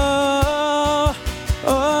 Oh,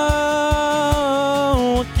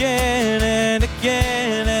 oh, again and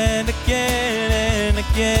again and again and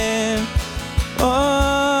again.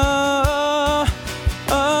 Oh,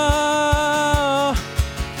 oh,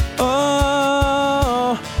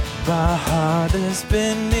 oh. My heart has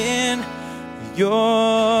been in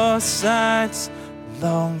your sights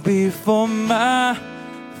long before my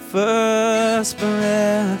first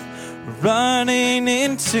breath. Running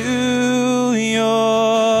into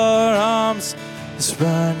your arms is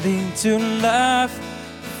running to life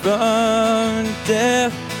from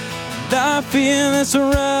death. And I feel this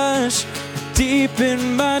rush deep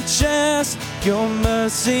in my chest. Your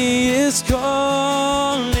mercy is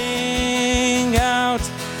calling out.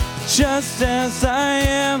 Just as I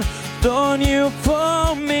am, Lord, you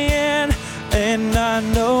pull me in. And I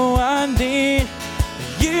know I need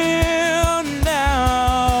you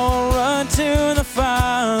now. Run to the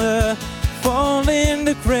Father, fall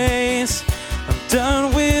into grace. I'm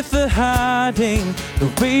done with the high hiding, no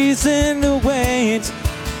reason to wait.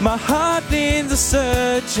 My heart needs a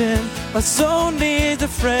surgeon, my soul needs a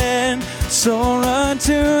friend. So run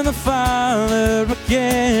to the Father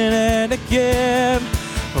again and again.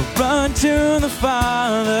 Run to the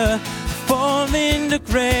Father, fall into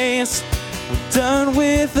grace. I'm done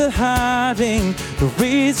with the hiding, no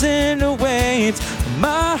reason to wait.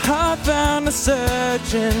 My heart found a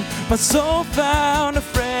surgeon, my soul found a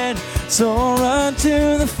friend. So run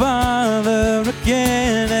to the Father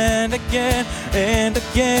again and again and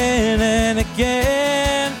again and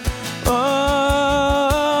again.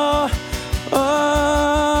 Oh, oh,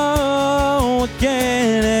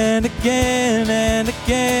 again and again and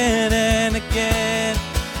again and again.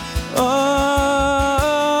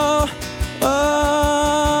 Oh,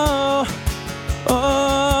 oh,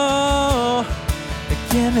 oh,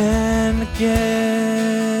 again and again.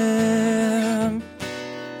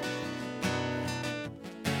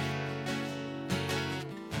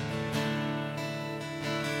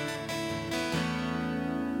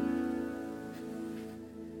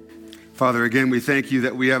 Father, again, we thank you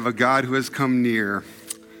that we have a God who has come near,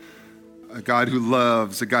 a God who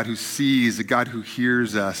loves, a God who sees, a God who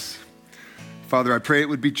hears us. Father, I pray it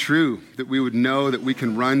would be true, that we would know that we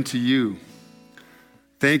can run to you.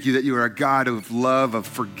 Thank you that you are a God of love, of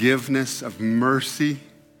forgiveness, of mercy,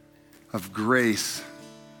 of grace.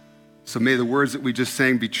 So may the words that we just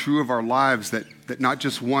sang be true of our lives, that not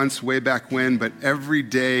just once way back when, but every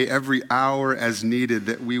day, every hour as needed,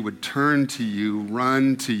 that we would turn to you,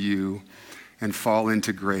 run to you, and fall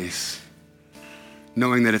into grace,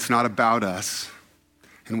 knowing that it's not about us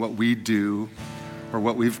and what we do or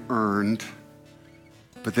what we've earned,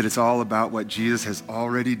 but that it's all about what Jesus has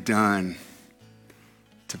already done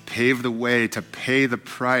to pave the way, to pay the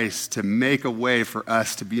price, to make a way for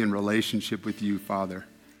us to be in relationship with you, Father.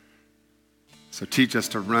 So teach us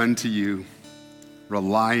to run to you,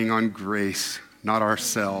 relying on grace, not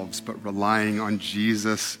ourselves, but relying on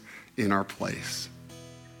Jesus in our place.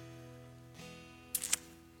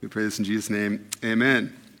 We pray this in Jesus' name.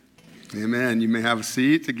 Amen. Amen. You may have a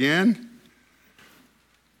seat again.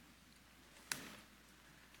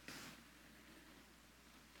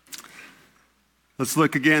 Let's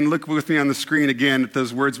look again. Look with me on the screen again at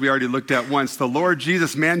those words we already looked at once. The Lord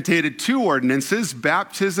Jesus mandated two ordinances,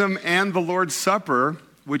 baptism and the Lord's Supper,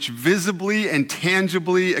 which visibly and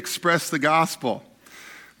tangibly express the gospel.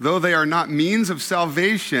 Though they are not means of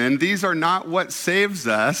salvation, these are not what saves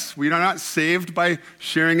us. We are not saved by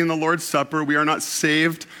sharing in the Lord's Supper. We are not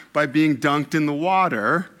saved by being dunked in the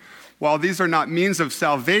water. While these are not means of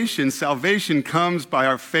salvation, salvation comes by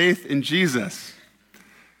our faith in Jesus.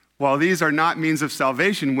 While these are not means of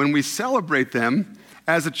salvation, when we celebrate them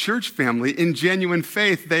as a church family in genuine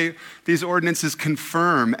faith, these ordinances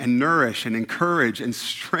confirm and nourish and encourage and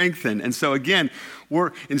strengthen. And so again,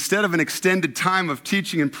 instead of an extended time of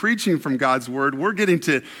teaching and preaching from God's word, we're getting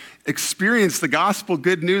to experience the gospel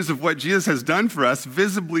good news of what Jesus has done for us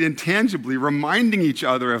visibly and tangibly, reminding each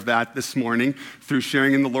other of that this morning through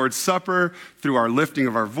sharing in the Lord's Supper, through our lifting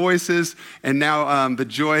of our voices, and now the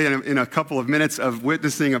joy in a couple of minutes of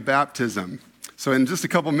witnessing a baptism. So in just a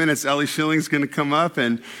couple minutes, Ellie Schilling's going to come up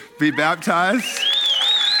and be baptized.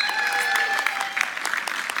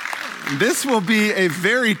 This will be a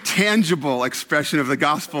very tangible expression of the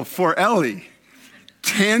gospel for Ellie.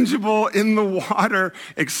 Tangible in the water,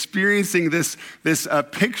 experiencing this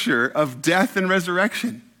picture of death and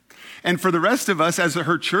resurrection. And for the rest of us as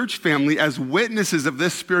her church family, as witnesses of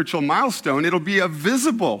this spiritual milestone, it'll be a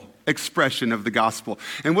visible expression of the gospel.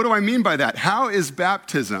 And what do I mean by that? How is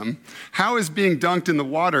baptism, how is being dunked in the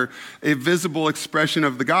water a visible expression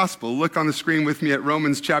of the gospel? Look on the screen with me at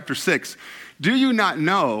Romans chapter 6. Do you not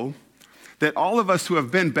know that all of us who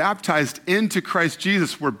have been baptized into Christ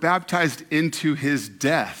Jesus were baptized into his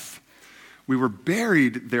death? We were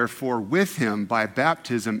buried, therefore, with him by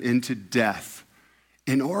baptism into death,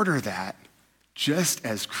 in order that, just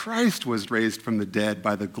as Christ was raised from the dead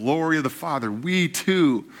by the glory of the Father, we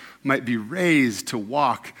too might be raised to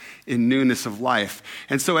walk in newness of life.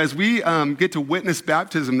 And so as we get to witness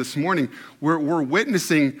baptism this morning, we're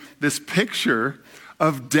witnessing this picture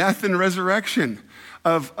of death and resurrection,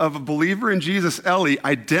 of a believer in Jesus, Ellie,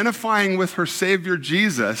 identifying with her Savior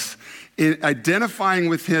Jesus, identifying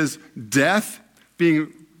with his death,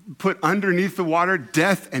 being put underneath the water,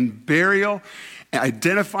 death and burial,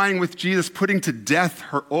 identifying with Jesus, putting to death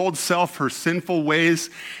her old self, her sinful ways,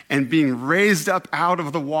 and being raised up out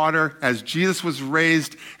of the water as Jesus was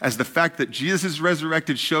raised, as the fact that Jesus is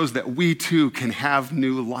resurrected shows that we too can have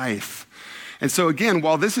new life. And so again,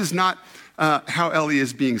 while this is not how Ellie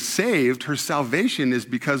is being saved, her salvation is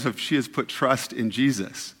because she has put trust in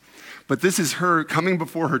Jesus. But this is her coming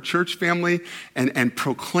before her church family and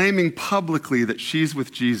proclaiming publicly that she's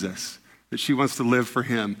with Jesus, that she wants to live for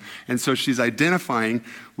him. And so she's identifying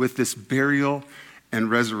with this burial and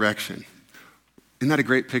resurrection. Isn't that a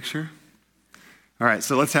great picture? All right,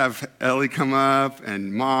 so let's have Ellie come up,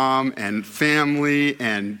 and mom, and family,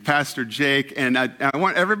 and Pastor Jake. And I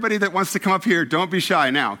want everybody that wants to come up here, don't be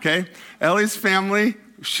shy now, okay? Ellie's family,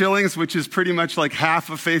 Shillings, which is pretty much like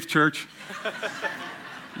half of Faith Church.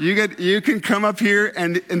 You can come up here,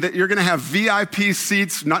 and you're going to have VIP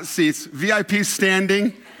seats, not seats, VIP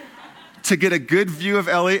standing to get a good view of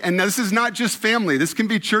Ellie. And this is not just family. This can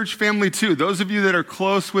be church family too. Those of you that are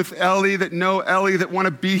close with Ellie, that know Ellie, that want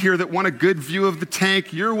to be here, that want a good view of the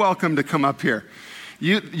tank, you're welcome to come up here.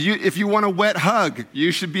 If you want a wet hug,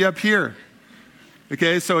 you should be up here.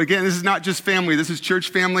 Okay, so again, this is not just family. This is church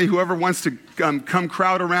family. Whoever wants to come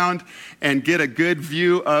crowd around and get a good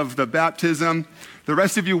view of the baptism. The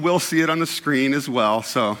rest of you will see it on the screen as well,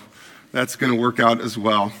 so that's going to work out as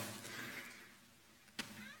well.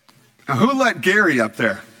 Now, who let Gary up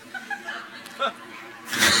there?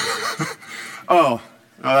 Oh,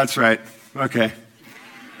 that's right. Okay.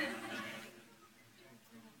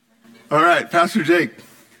 All right, Pastor Jake.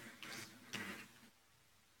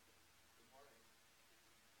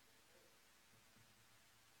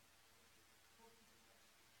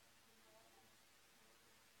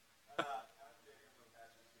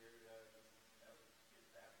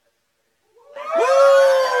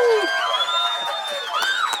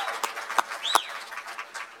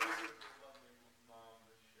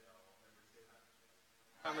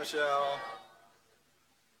 Michelle.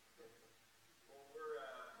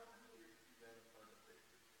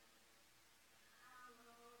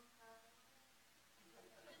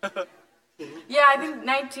 Yeah, I think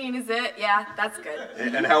 19 is it. Yeah, that's good.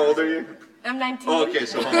 And how old are you? I'm 19. Oh, okay,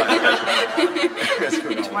 so hold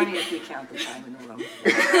on. 20 if you count the time in the room.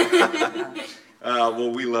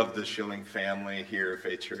 Well, we love the Schilling family here at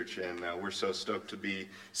Faith Church, and we're so stoked to be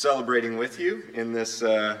celebrating with you in this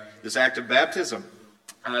act of baptism.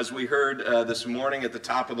 As we heard this morning at the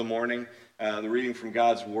top of the morning, the reading from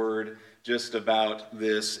God's Word just about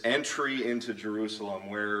this entry into Jerusalem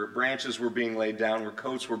where branches were being laid down, where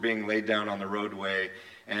coats were being laid down on the roadway,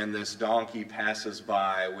 and this donkey passes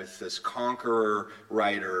by with this conqueror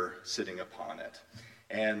rider sitting upon it.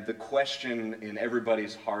 And the question in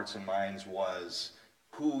everybody's hearts and minds was,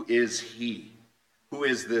 who is he? Who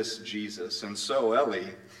is this Jesus? And so, Ellie,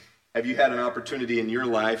 have you had an opportunity in your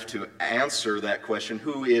life to answer that question,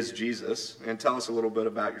 who is Jesus? And tell us a little bit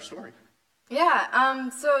about your story. Yeah,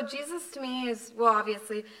 so Jesus to me is, well,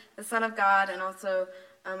 obviously the Son of God, and also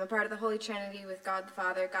a part of the Holy Trinity with God the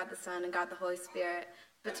Father, God the Son, and God the Holy Spirit.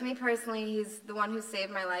 But to me personally, he's the one who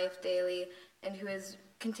saved my life daily and who has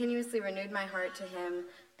continuously renewed my heart to him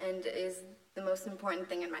and is the most important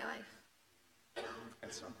thing in my life.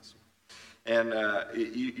 That's awesome. And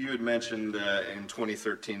you had mentioned in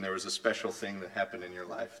 2013 there was a special thing that happened in your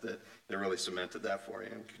life that really cemented that for you.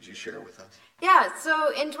 And could you share with us? Yeah,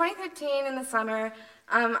 so in 2013 in the summer,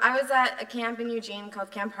 I was at a camp in Eugene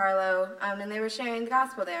called Camp Harlow, and they were sharing the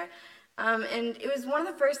gospel there. And it was one of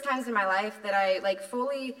the first times in my life that I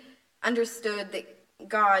fully understood that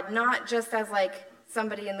God, not just as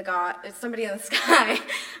somebody in the sky,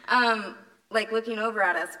 looking over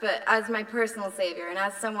at us, but as my personal Savior and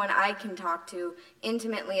as someone I can talk to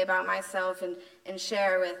intimately about myself and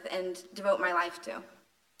share with and devote my life to.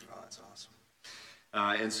 Oh, that's awesome.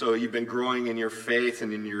 And so you've been growing in your faith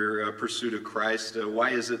and in your pursuit of Christ. Why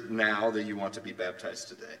is it now that you want to be baptized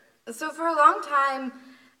today? So for a long time,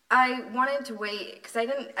 I wanted to wait because I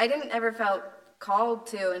didn't ever felt called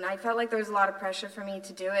to, and I felt like there was a lot of pressure for me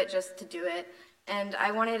to do it just to do it. And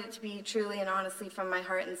I wanted it to be truly and honestly from my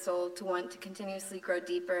heart and soul to want to continuously grow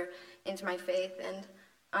deeper into my faith. And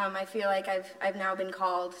I feel like I've now been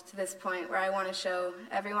called to this point where I want to show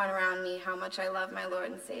everyone around me how much I love my Lord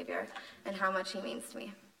and Savior and how much he means to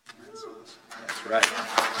me. That's right.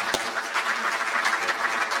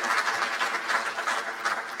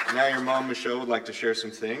 Now your mom, Michelle, would like to share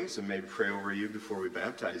some things and maybe pray over you before we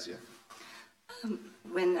baptize you.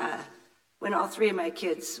 When all three of my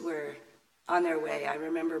kids were on their way, I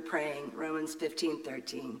remember praying Romans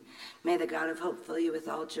 15:13. May the God of hope fill you with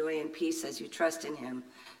all joy and peace as you trust in him,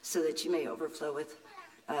 so that you may overflow with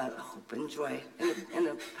hope and joy in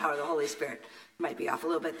the power of the Holy Spirit. Might be off a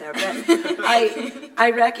little bit there, but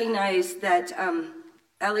I recognize that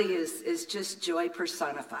Ellie is just joy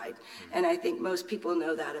personified. And I think most people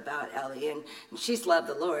know that about Ellie. And she's loved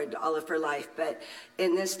the Lord all of her life. But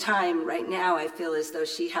in this time right now, I feel as though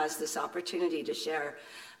she has this opportunity to share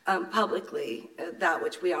publicly that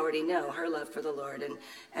which we already know, her love for the Lord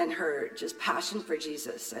and her just passion for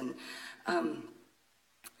Jesus. And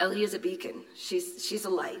Ellie is a beacon. She's a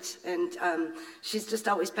light, and she's just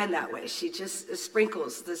always been that way. She just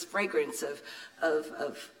sprinkles this fragrance of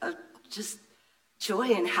just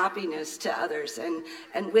joy and happiness to others.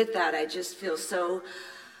 And with that, I just feel so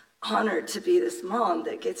honored to be this mom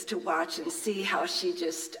that gets to watch and see how she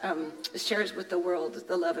just shares with the world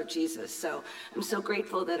the love of Jesus. So I'm so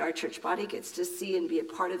grateful that our church body gets to see and be a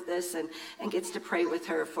part of this and gets to pray with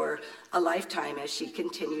her for a lifetime as she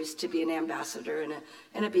continues to be an ambassador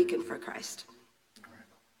and a beacon for Christ.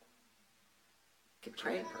 Can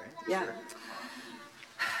pray? Yeah.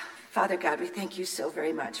 Father God, we thank you so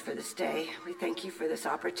very much for this day. We thank you for this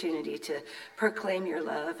opportunity to proclaim your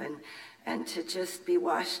love and to just be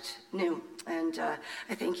washed new. And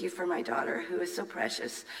I thank you for my daughter, who is so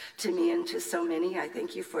precious to me and to so many. I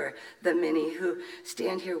thank you for the many who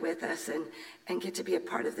stand here with us and get to be a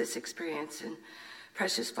part of this experience. And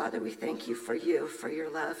precious Father, we thank you, for your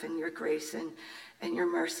love and your grace and your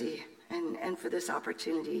mercy, and for this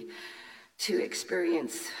opportunity to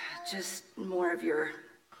experience just more of your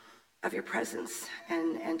presence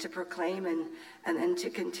and to proclaim and then to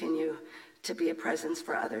continue to be a presence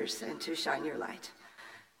for others and to shine your light.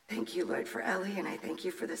 Thank you, Lord, for Ellie, and I thank you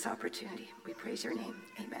for this opportunity. We praise your name.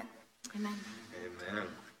 Amen. Amen. Amen.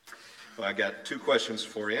 Well, I got 2 questions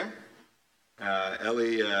for you.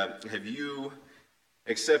 Ellie, have you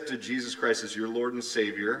accepted Jesus Christ as your Lord and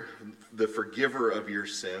Savior, the forgiver of your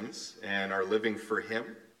sins, and are living for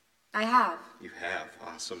him? I have. You have.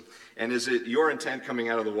 Awesome. And is it your intent coming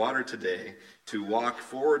out of the water today to walk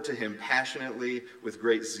forward to him passionately with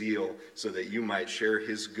great zeal so that you might share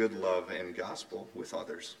his good love and gospel with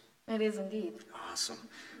others? It is indeed. Awesome.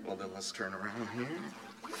 Well, then let's turn around here.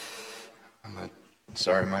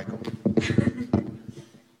 Sorry, Michael.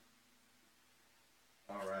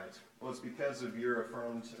 All right. Well, it's because of your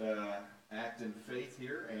affirmed act in faith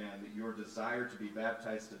here and your desire to be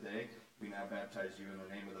baptized today. We now baptize you in the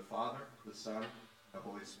name of the Father, the Son, and the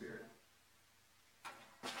Holy Spirit.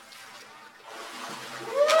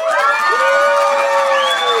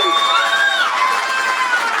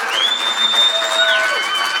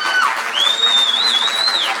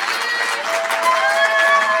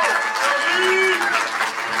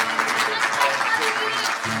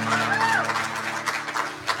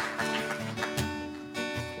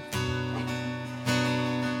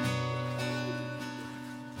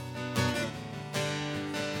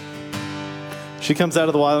 She comes out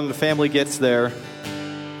of the water and the family gets there.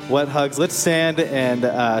 Wet hugs. Let's stand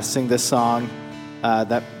and sing this song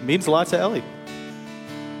that means a lot to Ellie.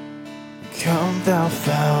 Come thou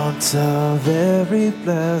fount of every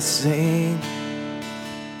blessing,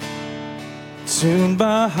 tune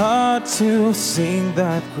my heart to sing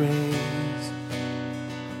thy praise.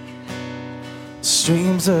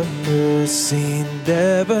 Streams of mercy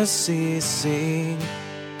never ceasing,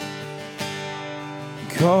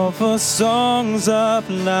 call for songs of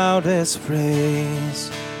loudest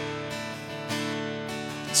praise.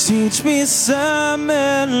 Teach me some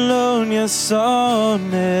melodious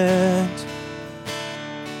sonnet,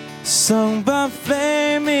 sung by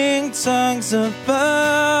flaming tongues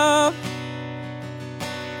above.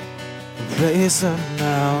 Place a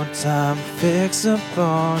mount I'm fixed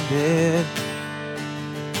upon it,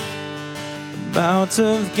 the mount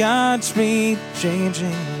of God's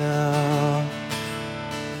changing love.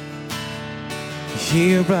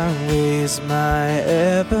 Here I raise my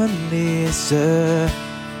Ebenezer,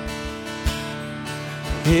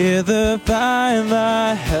 hither by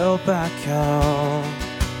thy help I come,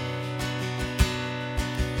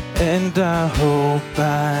 and I hope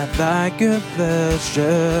by thy good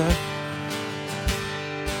pleasure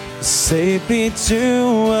safely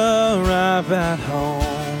to arrive at home.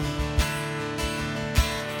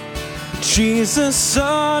 Jesus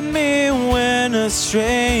sought me when a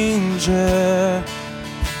stranger,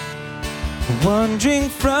 wandering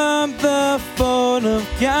from the fold of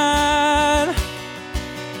God.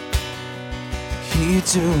 He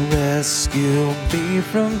to rescue me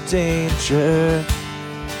from danger,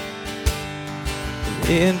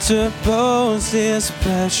 interposed his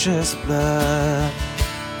precious blood.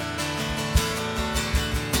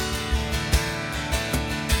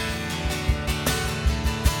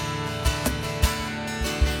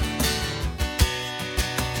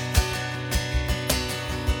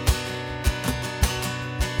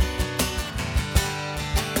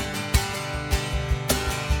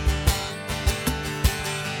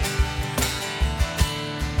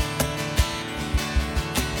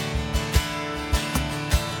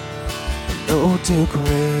 No to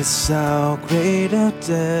grace, how great a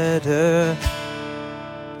debtor.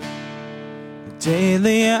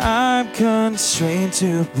 Daily I'm constrained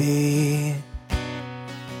to be.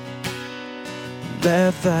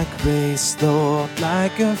 Let thy grace, Lord,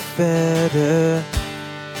 like a fetter,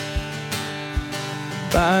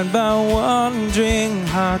 bind my wandering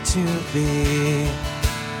heart to thee.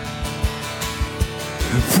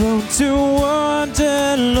 Prone to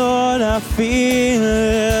wander, Lord, I feel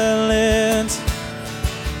it.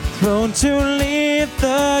 Prone to leave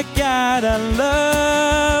the God I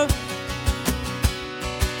love.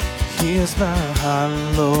 Here's my heart,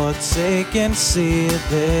 Lord, take and seal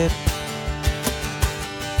it.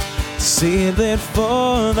 Seal it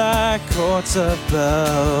for thy courts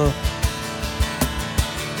above.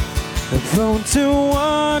 Prone to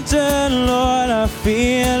wander, Lord, I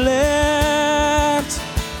feel it.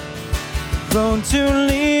 Prone to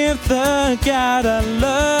leave the God I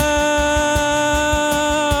love.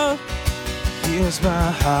 Here's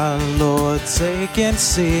my heart, Lord, take and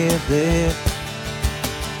seal it.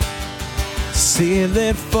 Seal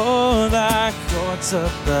it for thy courts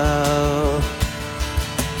above.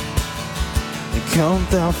 Come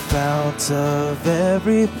thou fount of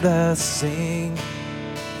every blessing.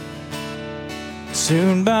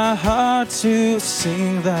 Tune my heart to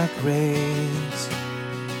sing thy grace.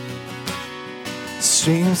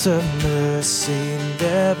 Streams of mercy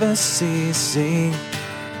never ceasing.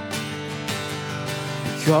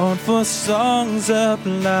 Called for songs of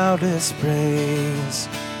loudest praise.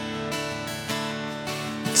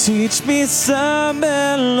 Teach me some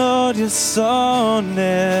melodious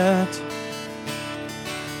sonnet,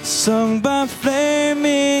 sung by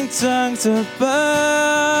flaming tongues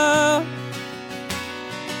above.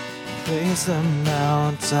 Praise the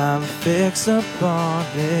mount I'm fixed upon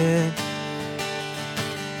it,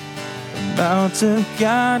 the mount of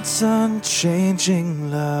God's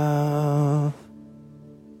unchanging love.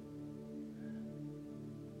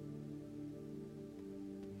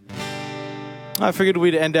 I figured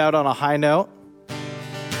we'd end out on a high note.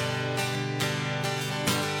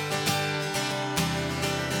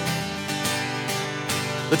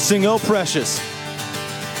 Let's sing Oh Precious.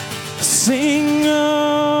 Sing,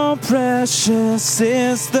 oh precious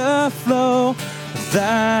is the flow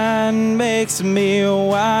that makes me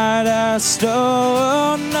white as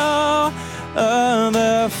snow. No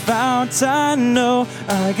other fount I know.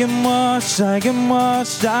 I am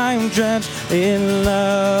washed, I'm drenched in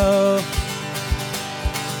love.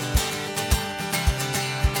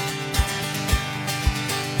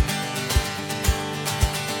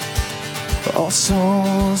 All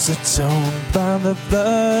souls atoned by the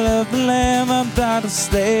blood of the Lamb. I'm not a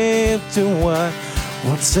slave to what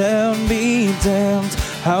once held me damned.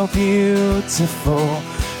 How beautiful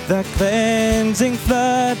that cleansing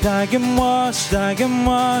flood. I am washed,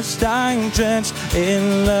 I'm drenched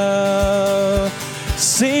in love.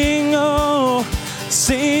 Sing, oh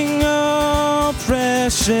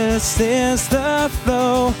precious is the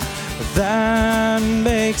flow that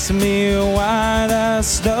makes me white as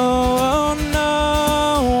snow. Oh,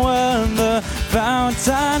 no other fount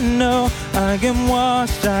I know. I am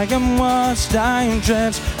washed, I'm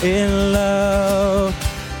drenched in love.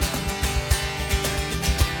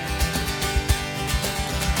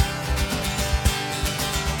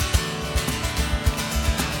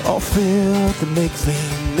 All filled and made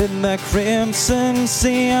clean in that crimson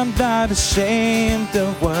sea. I'm not ashamed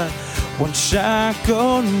of what once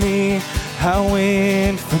shackled me. How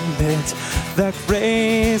infinite that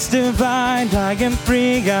grace divine. I am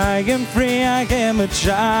free, I am a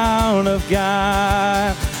child of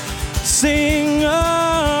God. Sing,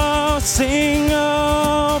 oh,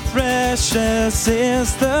 precious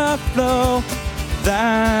is the flow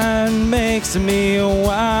that makes me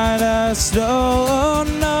white as snow. Oh,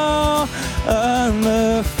 no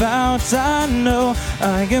other fount I know.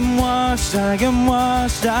 I am washed, I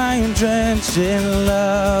am drenched in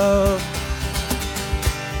love.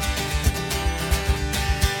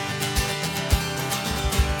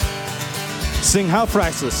 Sing How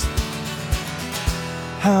Priceless.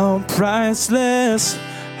 How priceless,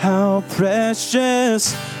 how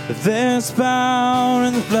precious, there's power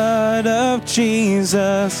in the blood of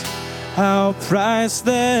Jesus. How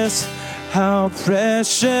priceless, how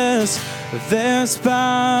precious, there's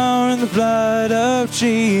power in the blood of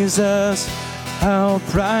Jesus. How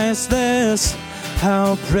priceless,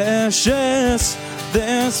 how precious,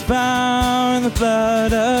 there's power in the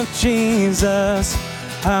blood of Jesus.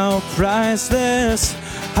 How priceless,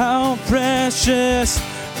 how precious,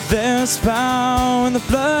 there's power in the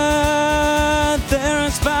blood. There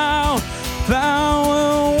is power,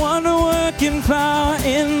 wonder-working wonder-working power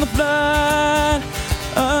in the blood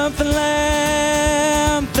of the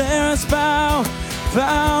Lamb. There's power,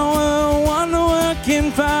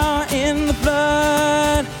 wonder-working power in the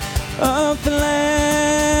blood of the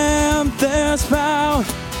Lamb. There's power,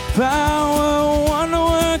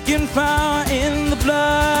 wonder-working power in the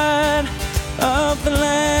blood of the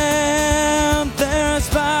Lamb. There's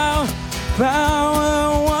power,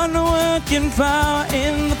 wonder-working power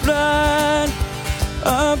in the blood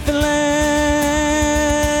of the Lamb.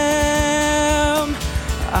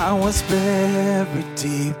 I was buried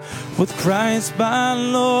deep with Christ my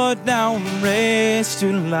Lord, now I'm raised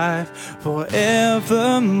to life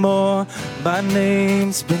forevermore. My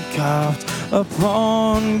name's been carved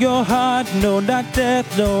upon your heart. No, not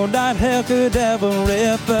death, no, not hell could ever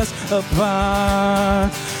rip us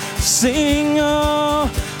apart. Sing, oh,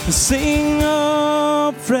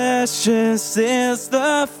 precious is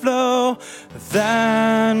the flow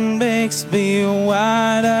that makes me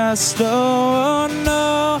white as snow. Oh,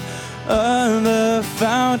 no other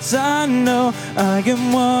fount I know. I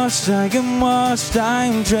am washed,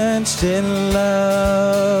 I'm drenched in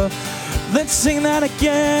love. Let's sing that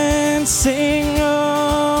again. Sing,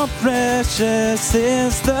 oh, precious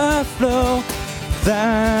is the flow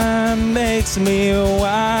that makes me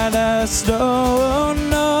white as snow. Oh,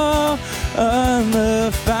 no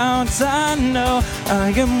other fount I know.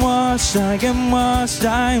 I am washed,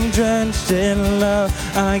 I'm drenched in love.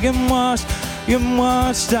 I am washed,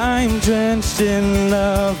 I'm drenched in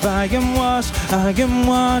love. I am washed,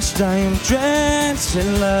 I am drenched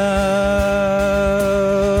in love.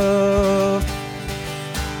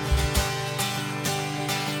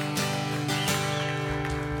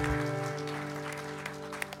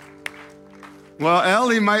 Well,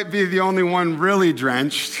 Ellie might be the only one really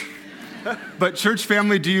drenched. But church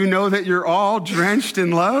family, do you know that you're all drenched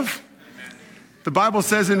in love? The Bible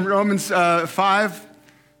says in Romans 5,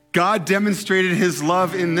 God demonstrated his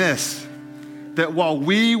love in this, that while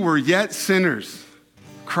we were yet sinners,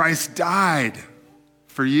 Christ died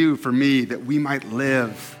for you, for me, that we might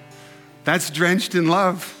live. That's drenched in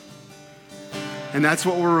love. And that's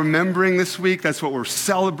what we're remembering this week. That's what we're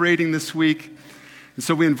celebrating this week. And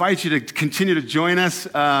so we invite you to continue to join us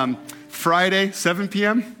Friday, 7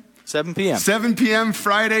 p.m.? 7 p.m. 7 p.m.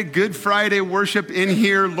 Friday, Good Friday worship in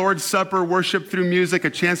here, Lord's Supper, worship through music, a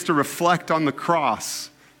chance to reflect on the cross,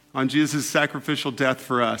 on Jesus' sacrificial death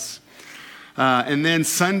for us. And then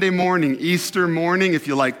Sunday morning, Easter morning, if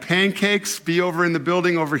you like pancakes, be over in the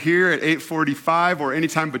building over here at 8:45 or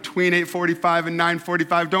anytime between 8:45 and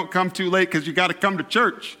 9:45. Don't come too late because you got to come to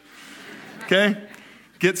church, okay?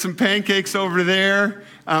 Get some pancakes over there.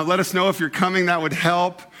 Let us know if you're coming. That would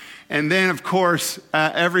help. And then, of course,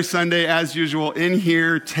 every Sunday, as usual, in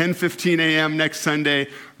here, 10:15 a.m. next Sunday,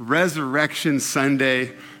 Resurrection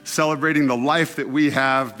Sunday, celebrating the life that we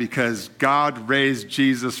have because God raised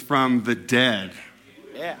Jesus from the dead.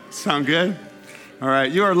 Yeah. Sound good? All right.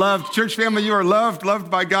 You are loved. Church family, you are loved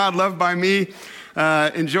by God, loved by me.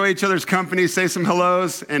 Enjoy each other's company, say some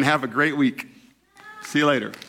hellos, and have a great week. See you later.